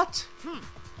robot?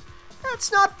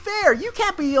 That's not fair. You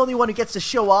can't be the only one who gets to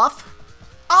show off.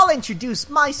 I'll introduce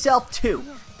myself too.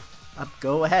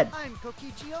 Go ahead. I'm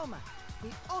Kokichiyama,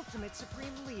 the ultimate supreme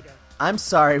leader. I'm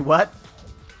sorry, what?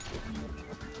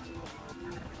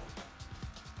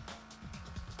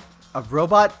 A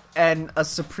robot and a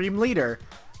supreme leader.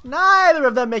 Neither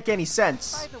of them make any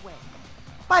sense.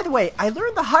 By the way, I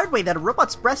learned the hard way that a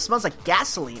robot's breath smells like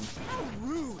gasoline. How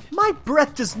rude! My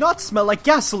breath does not smell like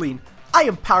gasoline. I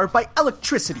am powered by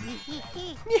electricity.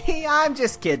 I'm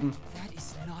just kidding. That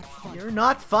is not funny. You're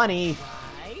not funny.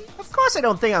 Right? Of course I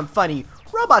don't think I'm funny.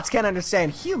 Robots can't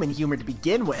understand human humor to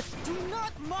begin with. Do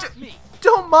not mock me!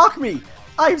 Don't mock me!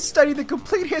 I have studied the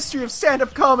complete history of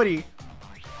stand-up comedy.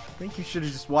 I think you should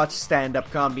have just watched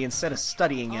stand-up comedy instead of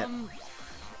studying it.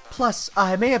 Plus,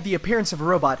 I may have the appearance of a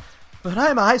robot, but I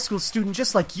am a high school student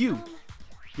just like you.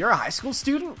 You're a high school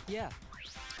student? Yeah.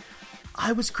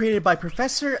 I was created by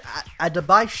Professor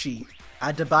Adabashi,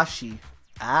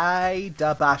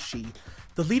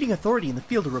 the leading authority in the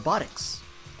field of robotics.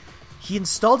 He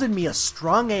installed in me a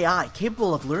strong AI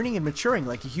capable of learning and maturing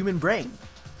like a human brain.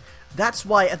 That's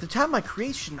why at the time of my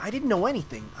creation, I didn't know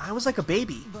anything. I was like a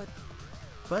baby.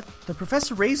 But the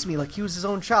professor raised me like he was his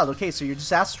own child. Okay, so you're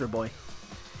just Astro Boy.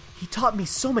 He taught me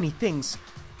so many things,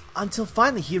 until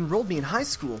finally he enrolled me in high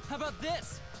school. How about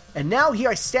this? And now here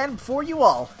I stand before you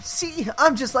all. See,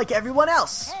 I'm just like everyone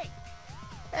else. Hey!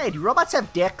 Hey, do robots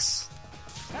have dicks?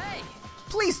 Hey!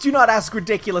 Please do not ask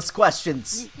ridiculous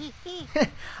questions.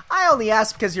 I only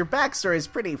ask because your backstory is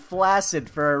pretty flaccid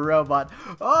for a robot.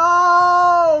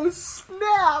 Oh,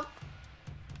 snap!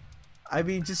 I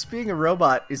mean, just being a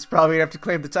robot is probably gonna have to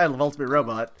claim the title of Ultimate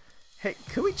Robot. Hey,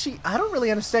 Koichi, I don't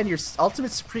really understand your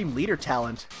Ultimate Supreme Leader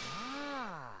talent.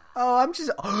 Oh, I'm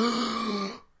just...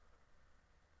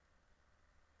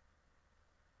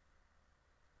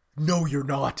 No, you're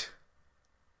not.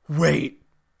 Wait.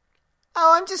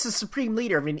 Oh, I'm just a Supreme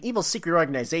Leader of an evil secret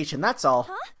organization, that's all.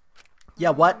 Huh?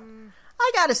 Yeah, what?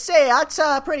 I gotta say, that's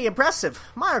pretty impressive.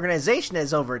 My organization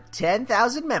has over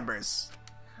 10,000 members.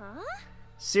 Huh?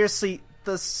 Seriously,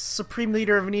 the Supreme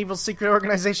Leader of an evil secret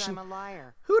organization? I'm a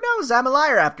liar. Who knows? I'm a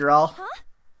liar after all.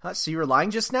 Huh? So you were lying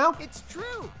just now? It's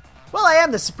true. Well, I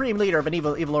am the Supreme Leader of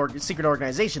an secret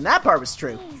organization. That part was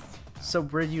true. Please. So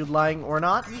were you lying or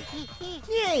not?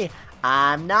 Yay!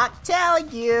 I'm not telling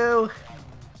you.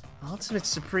 Ultimate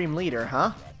Supreme Leader,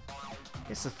 huh?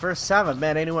 It's the first time I've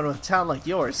met anyone with a talent like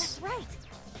yours. That's right.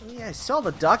 Yeah, I saw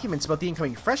the documents about the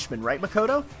incoming freshman, right,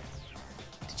 Makoto?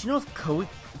 Did you know if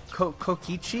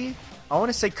Kokichi? I want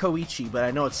to say Koichi, but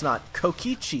I know it's not.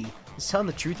 Kokichi is telling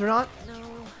the truth or not? No.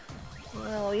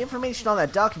 Well, the information on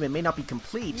that document may not be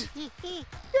complete.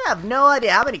 You have no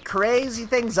idea how many crazy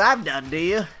things I've done, do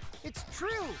you? It's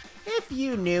true. If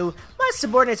you knew, my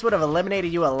subordinates would have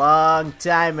eliminated you a long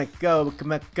time ago,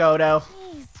 Makoto.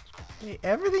 Please. Hey,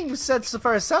 everything you said so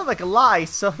far sounds like a lie,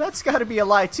 so that's gotta be a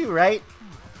lie too, right?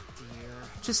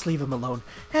 Just leave him alone.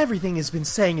 Everything he's been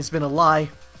saying has been a lie.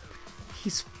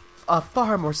 He's a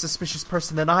far more suspicious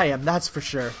person than I am, that's for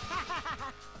sure.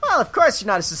 Well, of course you're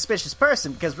not a suspicious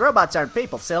person, because robots aren't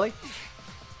people, silly.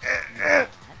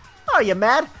 Oh, you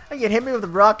mad? Are you gonna hit me with a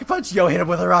rocket punch? Yo, hit him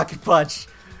with a rocket punch.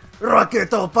 Rocket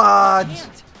punch!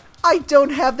 I don't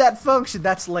have that function,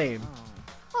 that's lame.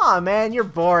 Aw, man, you're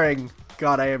boring.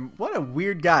 God, I am... What a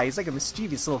weird guy. He's like a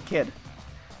mischievous little kid.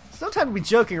 It's no time to be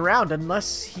joking around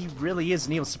unless he really is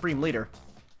an evil Supreme Leader.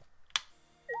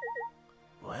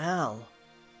 Well...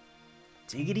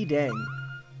 Diggity dang.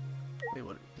 Wait,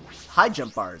 what? High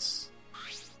jump bars.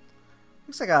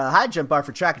 Looks like a high jump bar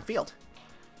for track and field.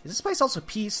 Is this place also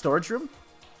P storage room?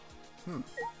 The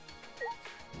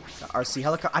RC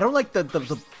helicopter. I don't like the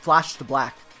flash to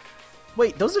black.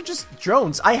 Wait, those are just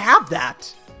drones. I have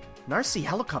that. An RC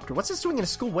helicopter. What's this doing in a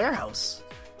school warehouse?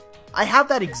 I have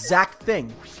that exact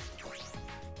thing.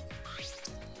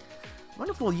 I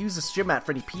wonder if we'll use this gym mat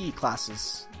for any PE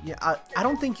classes. Yeah, I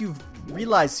don't think you've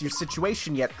realized your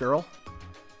situation yet, girl.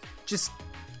 Just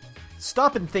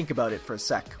stop and think about it for a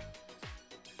sec.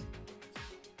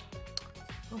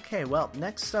 Okay, well,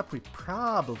 next up we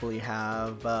probably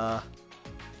have,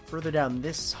 further down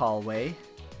this hallway.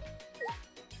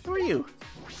 Who are you?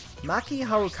 Maki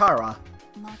Harukara.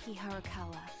 Maki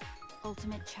Harukawa,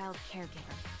 ultimate child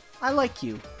caregiver. I like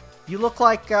you. You look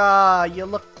like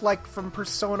from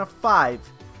Persona 5.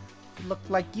 You look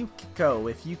like Yukiko,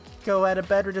 if Yukiko had a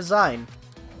better design.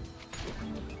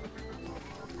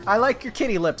 I like your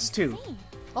kitty lips, too.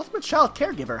 Ultimate child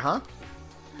caregiver, huh?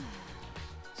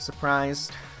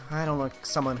 Surprised. I don't look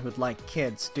someone who'd like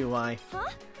kids, do I? Huh?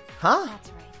 Huh? That's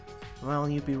right. Well,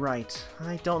 you'd be right.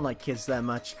 I don't like kids that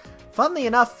much. Funnily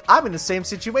enough, I'm in the same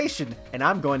situation, and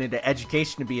I'm going into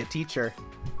education to be a teacher.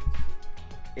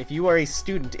 If you are a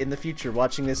student in the future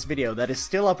watching this video that is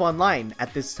still up online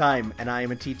at this time, and I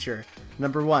am a teacher,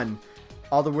 number 1,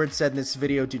 all the words said in this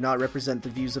video do not represent the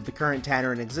views of the current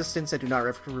Tanner in existence and do not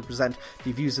represent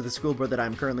the views of the school board that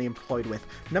I'm currently employed with.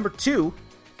 Number 2,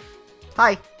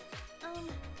 hi.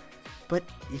 But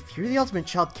if you're the ultimate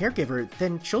child caregiver,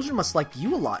 then children must like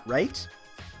you a lot, right?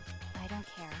 I don't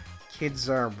care. Kids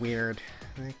are weird.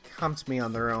 They come to me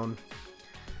on their own.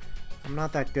 I'm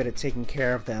not that good at taking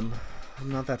care of them. I'm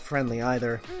not that friendly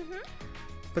either.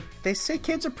 But they say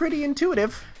kids are pretty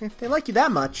intuitive, if they like you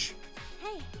that much.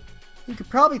 Hey. You could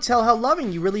probably tell how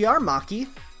loving you really are, Maki.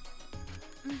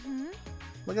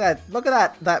 Look at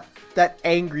that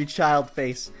angry child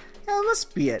face. Yeah, that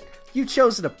must be it. You've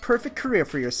chosen a perfect career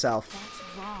for yourself.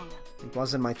 That's wrong. It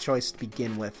wasn't my choice to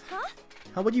begin with.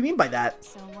 Huh? What do you mean by that?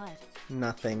 So what?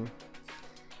 Nothing.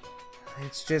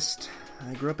 It's just,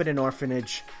 I grew up in an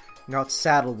orphanage, and got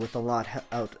saddled with a lot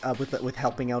with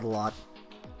helping out a lot.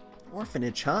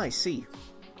 Orphanage, huh? I see.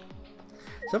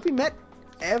 So have we met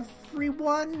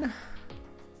everyone?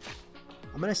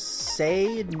 I'm gonna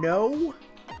say no.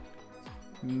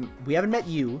 We haven't met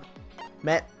you.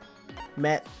 Met.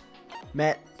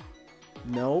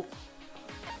 Nope.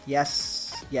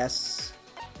 Yes.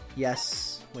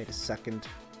 Wait a second.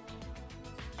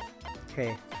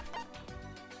 Okay.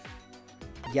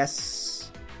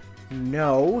 Yes.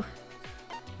 No.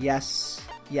 Yes.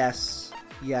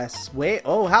 Wait.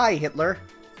 Oh, hi, Hitler.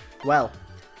 Well.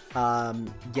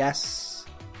 Yes.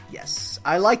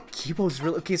 I like Kibo's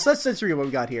really... Okay, so let's read what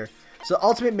we got here. So,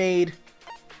 Ultimate Maid...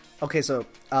 Okay, so,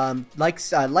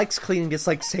 likes cleaning,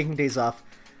 dislikes taking days off.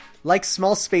 Likes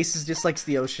small spaces, dislikes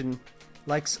the ocean.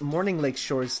 Likes morning lake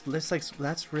shores, dislikes...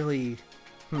 That's really...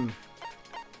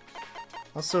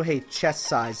 Also, hey, chest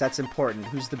size, that's important.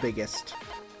 Who's the biggest?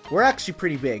 We're actually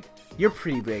pretty big. You're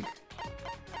pretty big.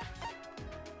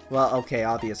 Well, okay,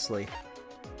 obviously.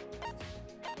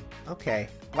 Okay.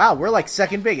 Wow, we're like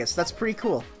second biggest. That's pretty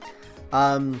cool.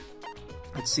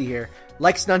 Let's see here.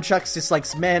 Likes nunchucks,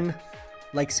 dislikes men.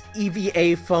 Likes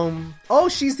EVA foam. Oh,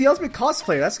 she's the ultimate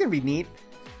cosplayer. That's gonna be neat.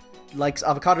 Likes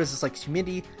avocados, dislikes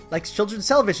humidity. Likes children's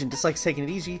television, dislikes taking it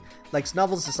easy. Likes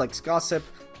novels, dislikes gossip.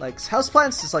 Likes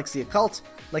houseplants, dislikes the occult.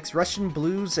 Likes Russian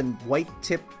blues and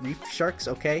white-tip reef sharks,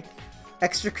 okay.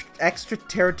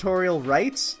 Extraterritorial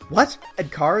rights? What?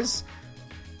 And cars?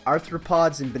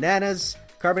 Arthropods and bananas.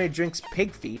 Carbonated drinks,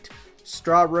 pig feet.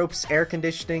 Straw ropes, air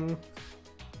conditioning.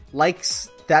 Likes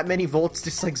that many volts,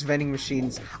 dislikes vending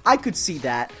machines. I could see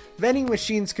that. Vending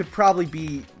machines could probably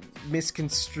be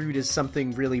misconstrued as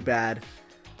something really bad.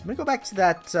 I'm gonna go back to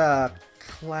that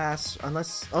class,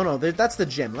 unless... Oh no, that's the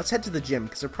gym. Let's head to the gym,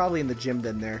 because they're probably in the gym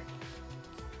then there.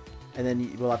 And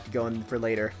then we'll have to go in for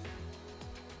later.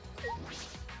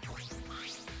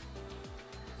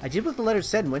 I did what the letter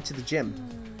said and went to the gym.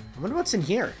 I wonder what's in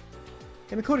here.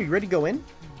 Hey Makoto, you ready to go in?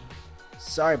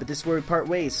 Sorry, but this is where we part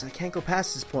ways. I can't go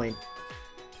past this point.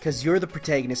 Because you're the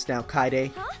protagonist now,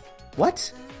 Kaede. Huh?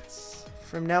 What?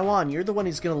 From now on, you're the one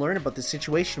who's going to learn about the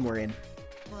situation we're in.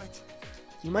 What?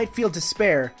 You might feel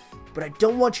despair, but I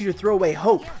don't want you to throw away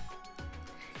hope.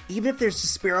 Even if there's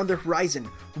despair on the horizon,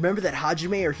 remember that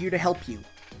Hajime are here to help you.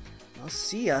 I'll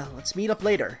see ya. Let's meet up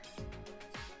later.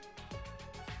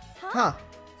 Huh?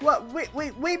 What? Wait,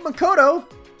 Makoto!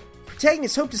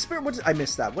 Protagonist, hope, despair. I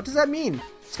missed that. What does that mean?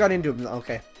 It's got into him.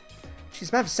 Okay. She's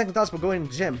having second thoughts about going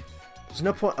to the gym. There's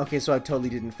no point. Okay, so I totally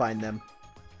didn't find them.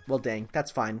 Well, dang.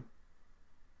 That's fine.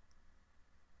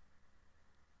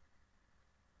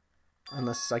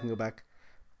 Unless I can go back.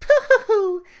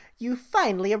 Pooh! You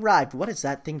finally arrived. What is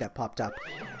that thing that popped up?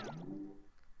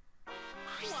 Why,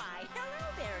 hello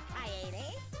there,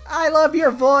 Kaede. I love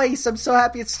your voice. I'm so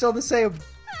happy it's still the same.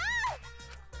 Ah!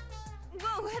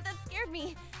 Whoa, that scared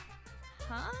me.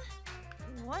 Huh?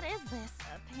 What is this?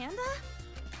 A panda?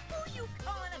 Who you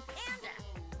calling a panda?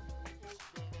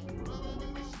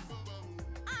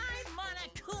 I'm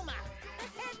Monokuma, the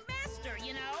headmaster,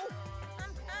 you know.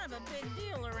 I'm kind of a big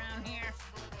deal around here.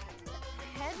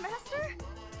 Headmaster?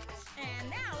 And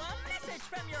now a message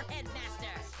from your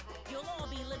headmaster. You'll all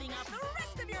be living out the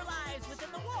rest of your lives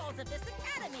within the walls of this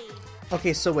academy.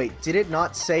 Okay, so wait, did it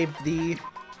not save the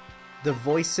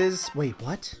voices? Wait,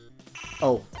 what?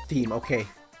 Oh, theme, okay.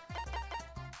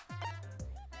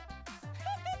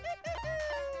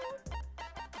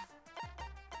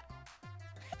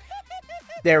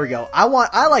 There we go. I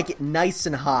like it nice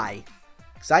and high,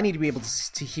 because I need to be able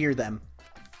to hear them.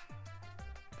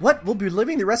 What? We'll be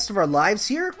living the rest of our lives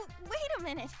here? Wait a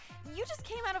minute. You just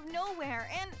came out of nowhere,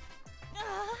 and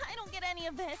I don't get any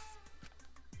of this.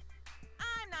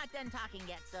 I'm not done talking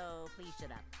yet, so please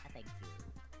shut up. Thank you.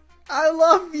 I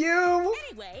love you!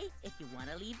 Anyway, if you want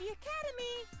to leave the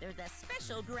academy, there's a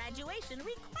special graduation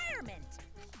requirement.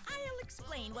 I'll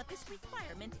explain what this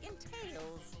requirement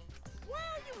entails.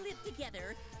 While you live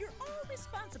together, you're all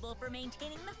responsible for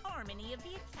maintaining the harmony of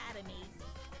the academy.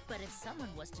 But if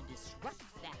someone was to disrupt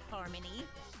that harmony,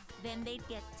 then they'd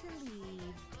get to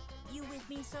leave. You with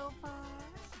me so far?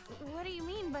 What do you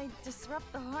mean by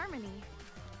disrupt the harmony?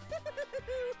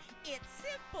 It's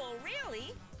simple,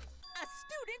 really. A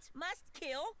student must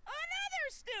kill another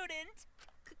student.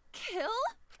 Kill?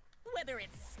 Whether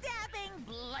it's stabbing,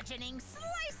 bludgeoning,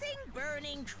 slicing,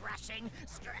 burning, crushing,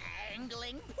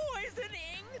 strangling,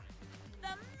 poisoning.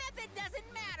 The method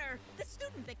doesn't matter. The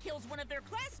student that kills one of their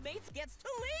classmates gets to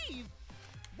leave.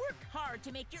 Work hard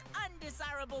to make your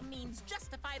undesirable means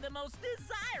justify the most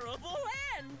desirable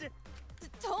end.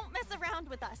 Don't mess around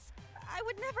with us. I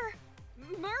would never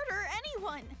murder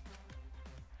anyone.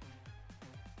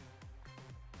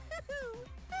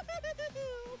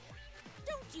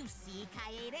 Don't you see,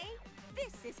 Kaede?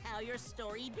 This is how your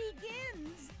story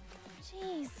begins.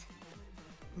 Jeez.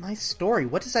 My story?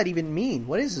 What does that even mean?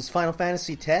 What is this, Final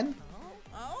Fantasy X?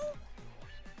 Oh?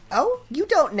 Oh? You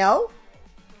don't know?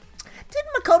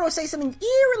 Makoto say something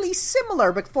eerily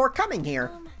similar before coming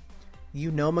here.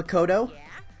 You know Makoto? Yeah?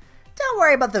 Don't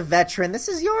worry about the veteran. This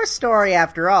is your story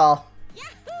after all.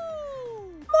 Yahoo!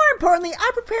 More importantly,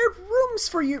 I prepared rooms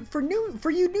for you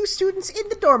new students in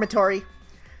the dormitory.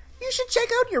 You should check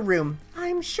out your room.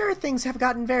 I'm sure things have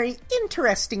gotten very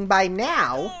interesting by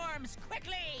now. Dorms,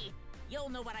 quickly! You'll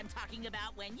know what I'm talking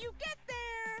about when you get there.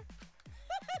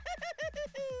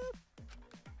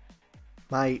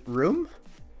 My room?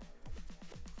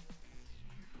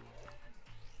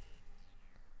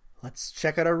 Let's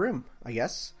check out our room, I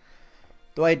guess.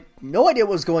 Though I had no idea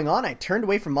what was going on, I turned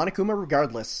away from Monokuma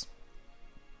regardless.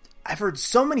 I've heard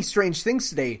so many strange things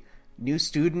today. New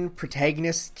student,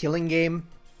 protagonist, killing game.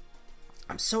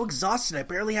 I'm so exhausted I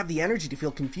barely have the energy to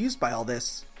feel confused by all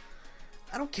this.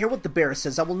 I don't care what the bear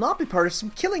says, I will not be part of some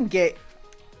killing game.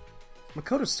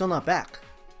 Makoto's still not back.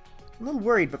 I'm a little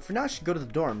worried, but for now I should go to the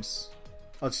dorms.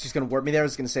 Oh, it's just gonna warp me there? I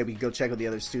was gonna say we could go check out the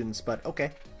other students, but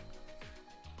okay.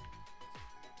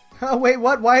 Oh, wait,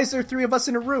 what? Why is there 3 of us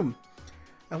in a room?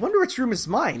 I wonder which room is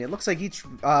mine. It looks like each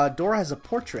door has a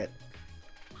portrait.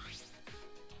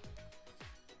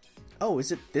 Oh,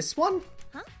 is it this one?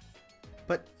 Huh?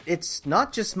 But it's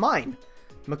not just mine.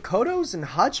 Makoto's and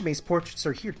Hajime's portraits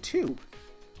are here too.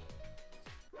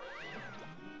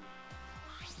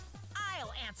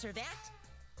 I'll answer that.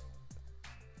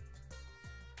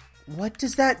 What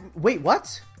does that... Wait,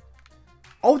 what?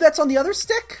 Oh, that's on the other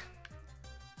stick?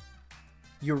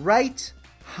 You're right.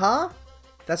 Huh?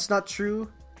 That's not true.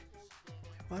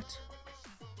 What?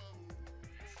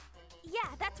 Yeah,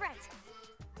 that's right.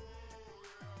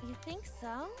 You think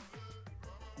so?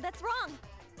 That's wrong.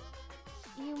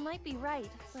 You might be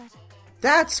right, but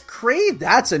That's crazy.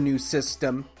 That's a new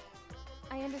system.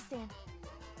 I understand.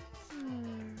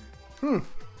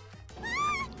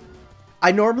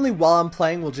 I normally, while I'm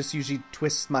playing, will just usually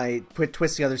twist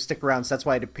the other stick around, so that's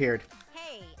why it appeared.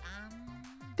 Hey,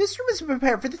 This room is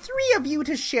prepared for the 3 of you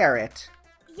to share it.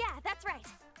 Yeah, that's right.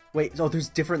 Wait, oh, there's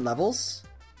different levels?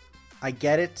 I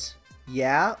get it.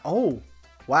 Yeah? Oh,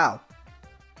 wow.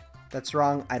 That's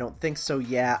wrong. I don't think so.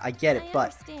 Yeah, I get it, I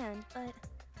but... understand, but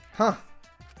Huh.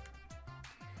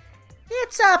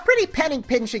 It's a pretty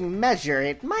penny-pinching measure.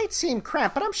 It might seem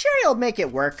cramped, but I'm sure you'll make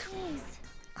it work. please.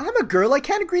 I'm a girl. I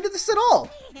can't agree to this at all.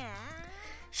 yeah.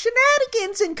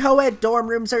 Shenanigans in co-ed dorm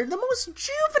rooms are the most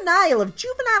juvenile of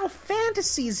juvenile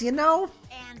fantasies, you know?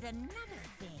 And another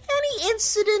thing. Any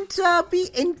incident,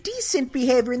 indecent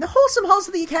behavior in the wholesome halls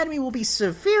of the academy will be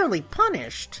severely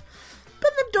punished.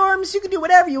 But in the dorms, you can do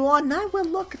whatever you want, and I will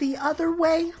look the other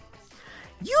way.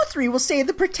 You 3 will stay in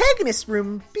the protagonist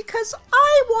room, because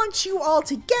I want you all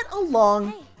to get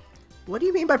along. Hey. What do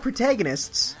you mean by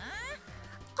protagonists?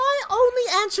 I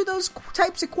only answer those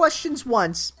types of questions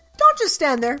once. Don't just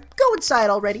stand there. Go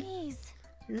inside already. Please.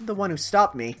 You're the one who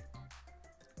stopped me.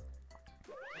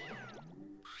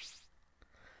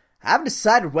 I haven't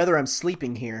decided whether I'm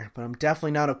sleeping here, but I'm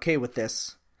definitely not okay with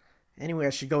this. Anyway, I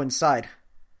should go inside.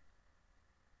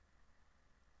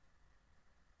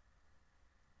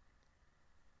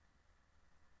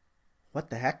 What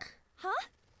the heck? Huh?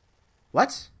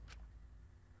 What?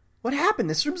 What happened?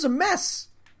 This room's a mess.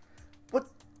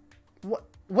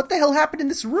 What the hell happened in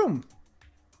this room?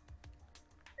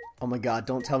 Oh my god,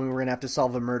 don't tell me we're gonna have to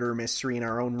solve a murder mystery in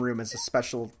our own room as a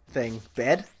special thing.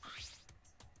 Bed?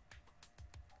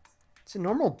 It's a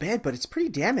normal bed, but it's pretty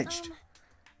damaged.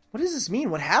 What does this mean?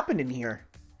 What happened in here?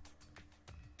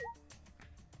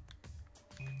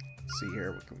 Let's see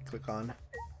here, what can we click on?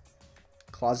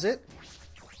 Closet?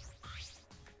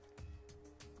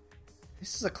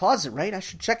 This is a closet, right? I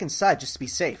should check inside just to be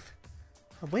safe.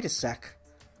 Oh, wait a sec.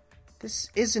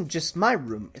 This isn't just my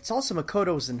room. It's also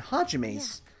Makoto's and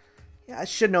Hajime's. Yeah, I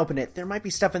shouldn't open it. There might be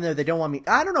stuff in there they don't want me...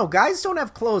 I don't know. Guys don't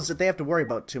have clothes that they have to worry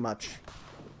about too much.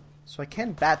 So I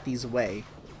can bat these away.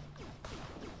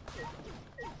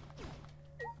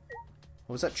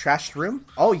 What was that? Trashed room?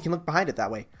 Oh, you can look behind it that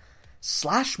way.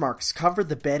 Slash marks covered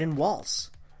the bed and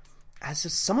walls. As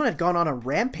if someone had gone on a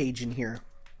rampage in here.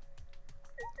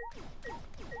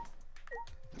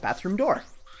 Bathroom door.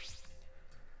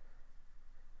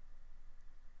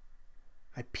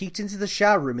 I peeked into the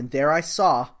shower room and there I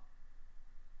saw...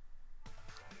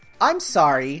 I'm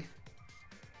sorry.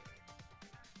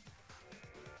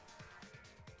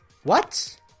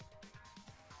 What?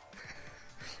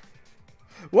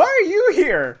 Why are you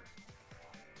here?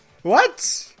 What?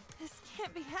 This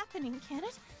can't be happening, can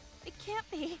it? It can't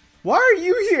be. Why are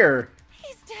you here?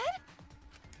 He's dead?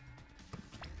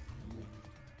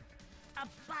 A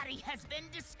body has been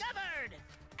discovered!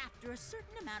 After a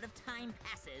certain amount of time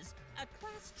passes, a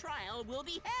class trial will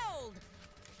be held.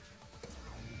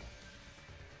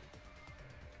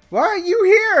 Why are you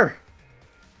here?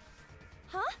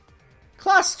 Huh?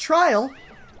 Class trial?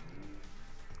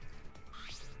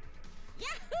 Yahoo!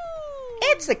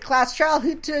 It's the class trial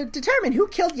to determine who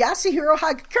killed Yasuhiro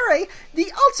Hagakure,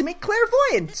 the ultimate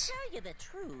clairvoyant. To tell you the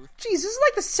truth, Jeez, this is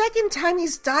like the second time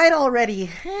he's died already.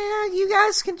 You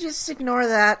guys can just ignore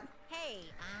that. hey,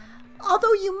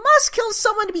 Although you must kill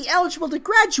someone to be eligible to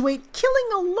graduate, killing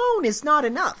alone is not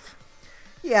enough.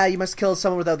 Yeah, you must kill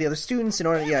someone without the other students in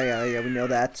order... Yeah, we know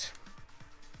that.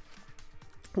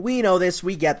 We know this,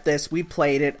 we get this, we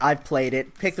played it, I've played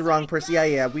it. Pick the wrong person,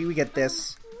 yeah, we get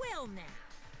this. well now.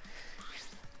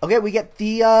 Okay, we get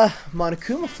the,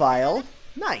 Monokuma file.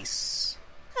 Nice.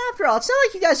 After all, it's not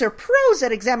like you guys are pros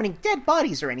at examining dead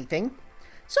bodies or anything.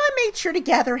 So I made sure to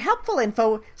gather helpful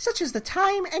info, such as the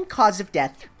time and cause of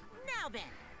death. Now then,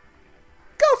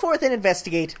 Go forth and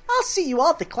investigate. I'll see you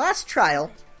all at the class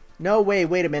trial. No way,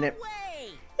 wait a minute.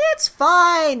 way! It's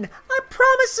fine. I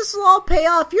promise this will all pay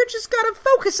off. You're just gotta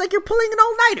focus like you're pulling an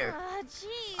all-nighter.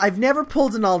 Jeez. I've never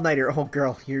pulled an all-nighter. Oh,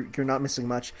 girl, you're not missing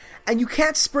much. And you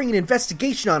can't spring an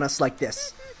investigation on us like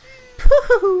this.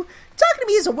 Pooh! Talking to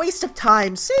me is a waste of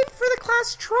time. Save it for the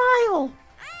class trial.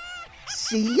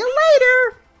 See you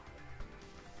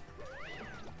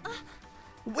later.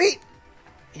 Wait.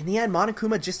 In the end,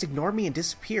 Monokuma just ignored me and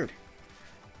disappeared.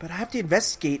 But I have to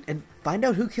investigate and find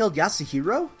out who killed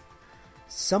Yasuhiro?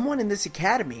 Someone in this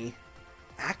academy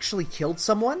actually killed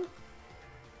someone?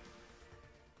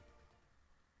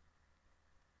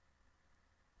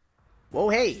 Whoa,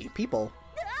 hey, people.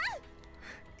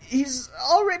 He's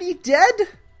already dead?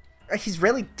 He's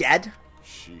really dead?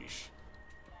 Sheesh.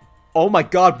 Oh my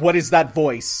god, what is that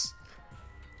voice?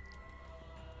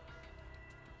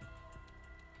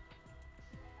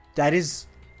 That is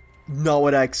not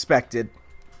what I expected.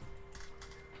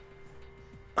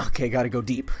 Okay, gotta go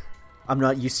deep. I'm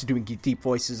not used to doing deep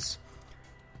voices.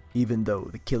 Even though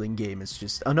the killing game is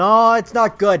just... Oh no, it's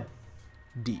not good!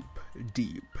 Deep,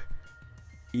 deep.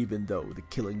 Even though the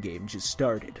killing game just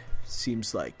started.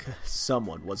 Seems like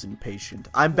someone was impatient.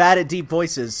 I'm bad at deep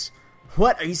voices.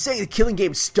 What? Are you saying the killing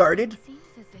game started? Seems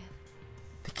as if...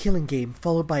 The killing game,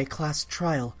 followed by a class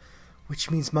trial.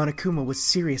 Which means Monokuma was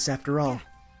serious after all.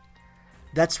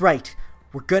 That's right.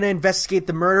 We're gonna investigate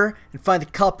the murder and find the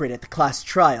culprit at the class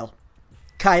trial.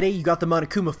 Kaede, you got the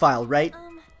Monokuma file, right?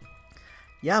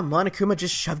 Yeah, Monokuma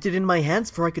just shoved it in my hands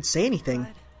before I could say anything.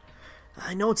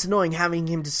 I know it's annoying having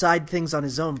him decide things on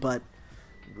his own, but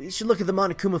we should look at the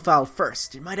Monokuma file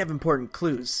first. It might have important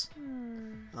clues.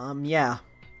 Yeah.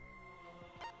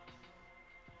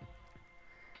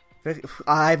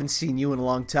 I haven't seen you in a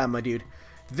long time, my dude.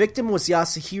 The victim was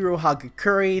Yasuhiro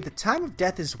Hagakure. The time of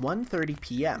death is 1:30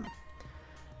 p.m.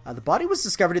 The body was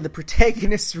discovered in the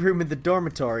protagonist's room in the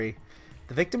dormitory.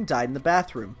 The victim died in the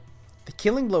bathroom. The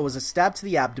killing blow was a stab to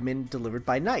the abdomen delivered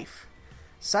by knife.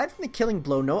 Aside from the killing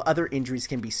blow, no other injuries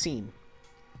can be seen.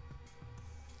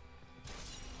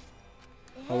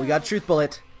 Oh, we got a truth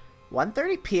bullet.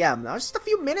 1:30 p.m. That was just a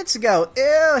few minutes ago.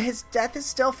 Ew, his death is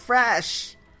still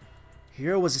fresh.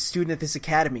 Hiro was a student at this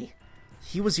academy.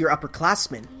 He was your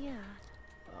upperclassman. Yeah.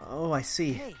 Oh, I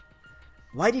see.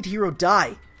 Why did Hiro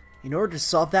die? In order to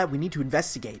solve that, we need to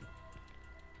investigate.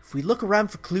 If we look around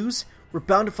for clues, we're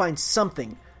bound to find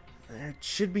something. There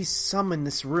should be some in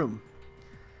this room.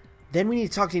 Then we need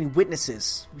to talk to any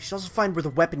witnesses. We should also find where the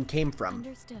weapon came from.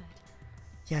 Understood.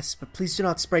 Yes, but please do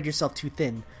not spread yourself too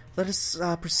thin. Let us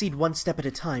proceed one step at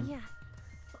a time. Yeah.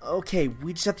 Okay,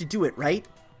 we just have to do it, right?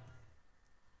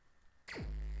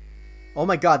 Oh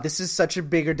my god, this is such a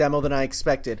bigger demo than I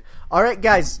expected. Alright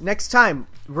guys, next time,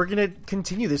 we're gonna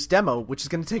continue this demo, which is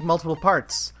gonna take multiple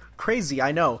parts. Crazy,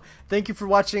 I know. Thank you for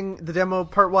watching the demo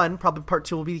part 1. Probably part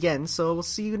 2 will be the end, so we'll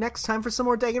see you next time for some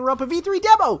more Danganronpa V3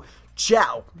 demo!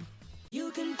 Ciao! You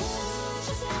can push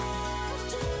yourself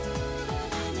to the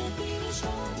limit, be a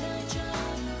short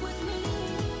jump with me.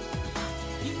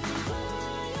 You can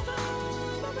fly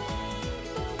above the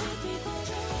rainbow with me for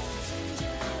just and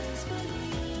just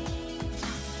believe.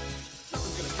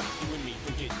 Nothing's gonna stop you and me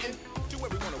from getting into where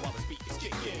we wanna walk.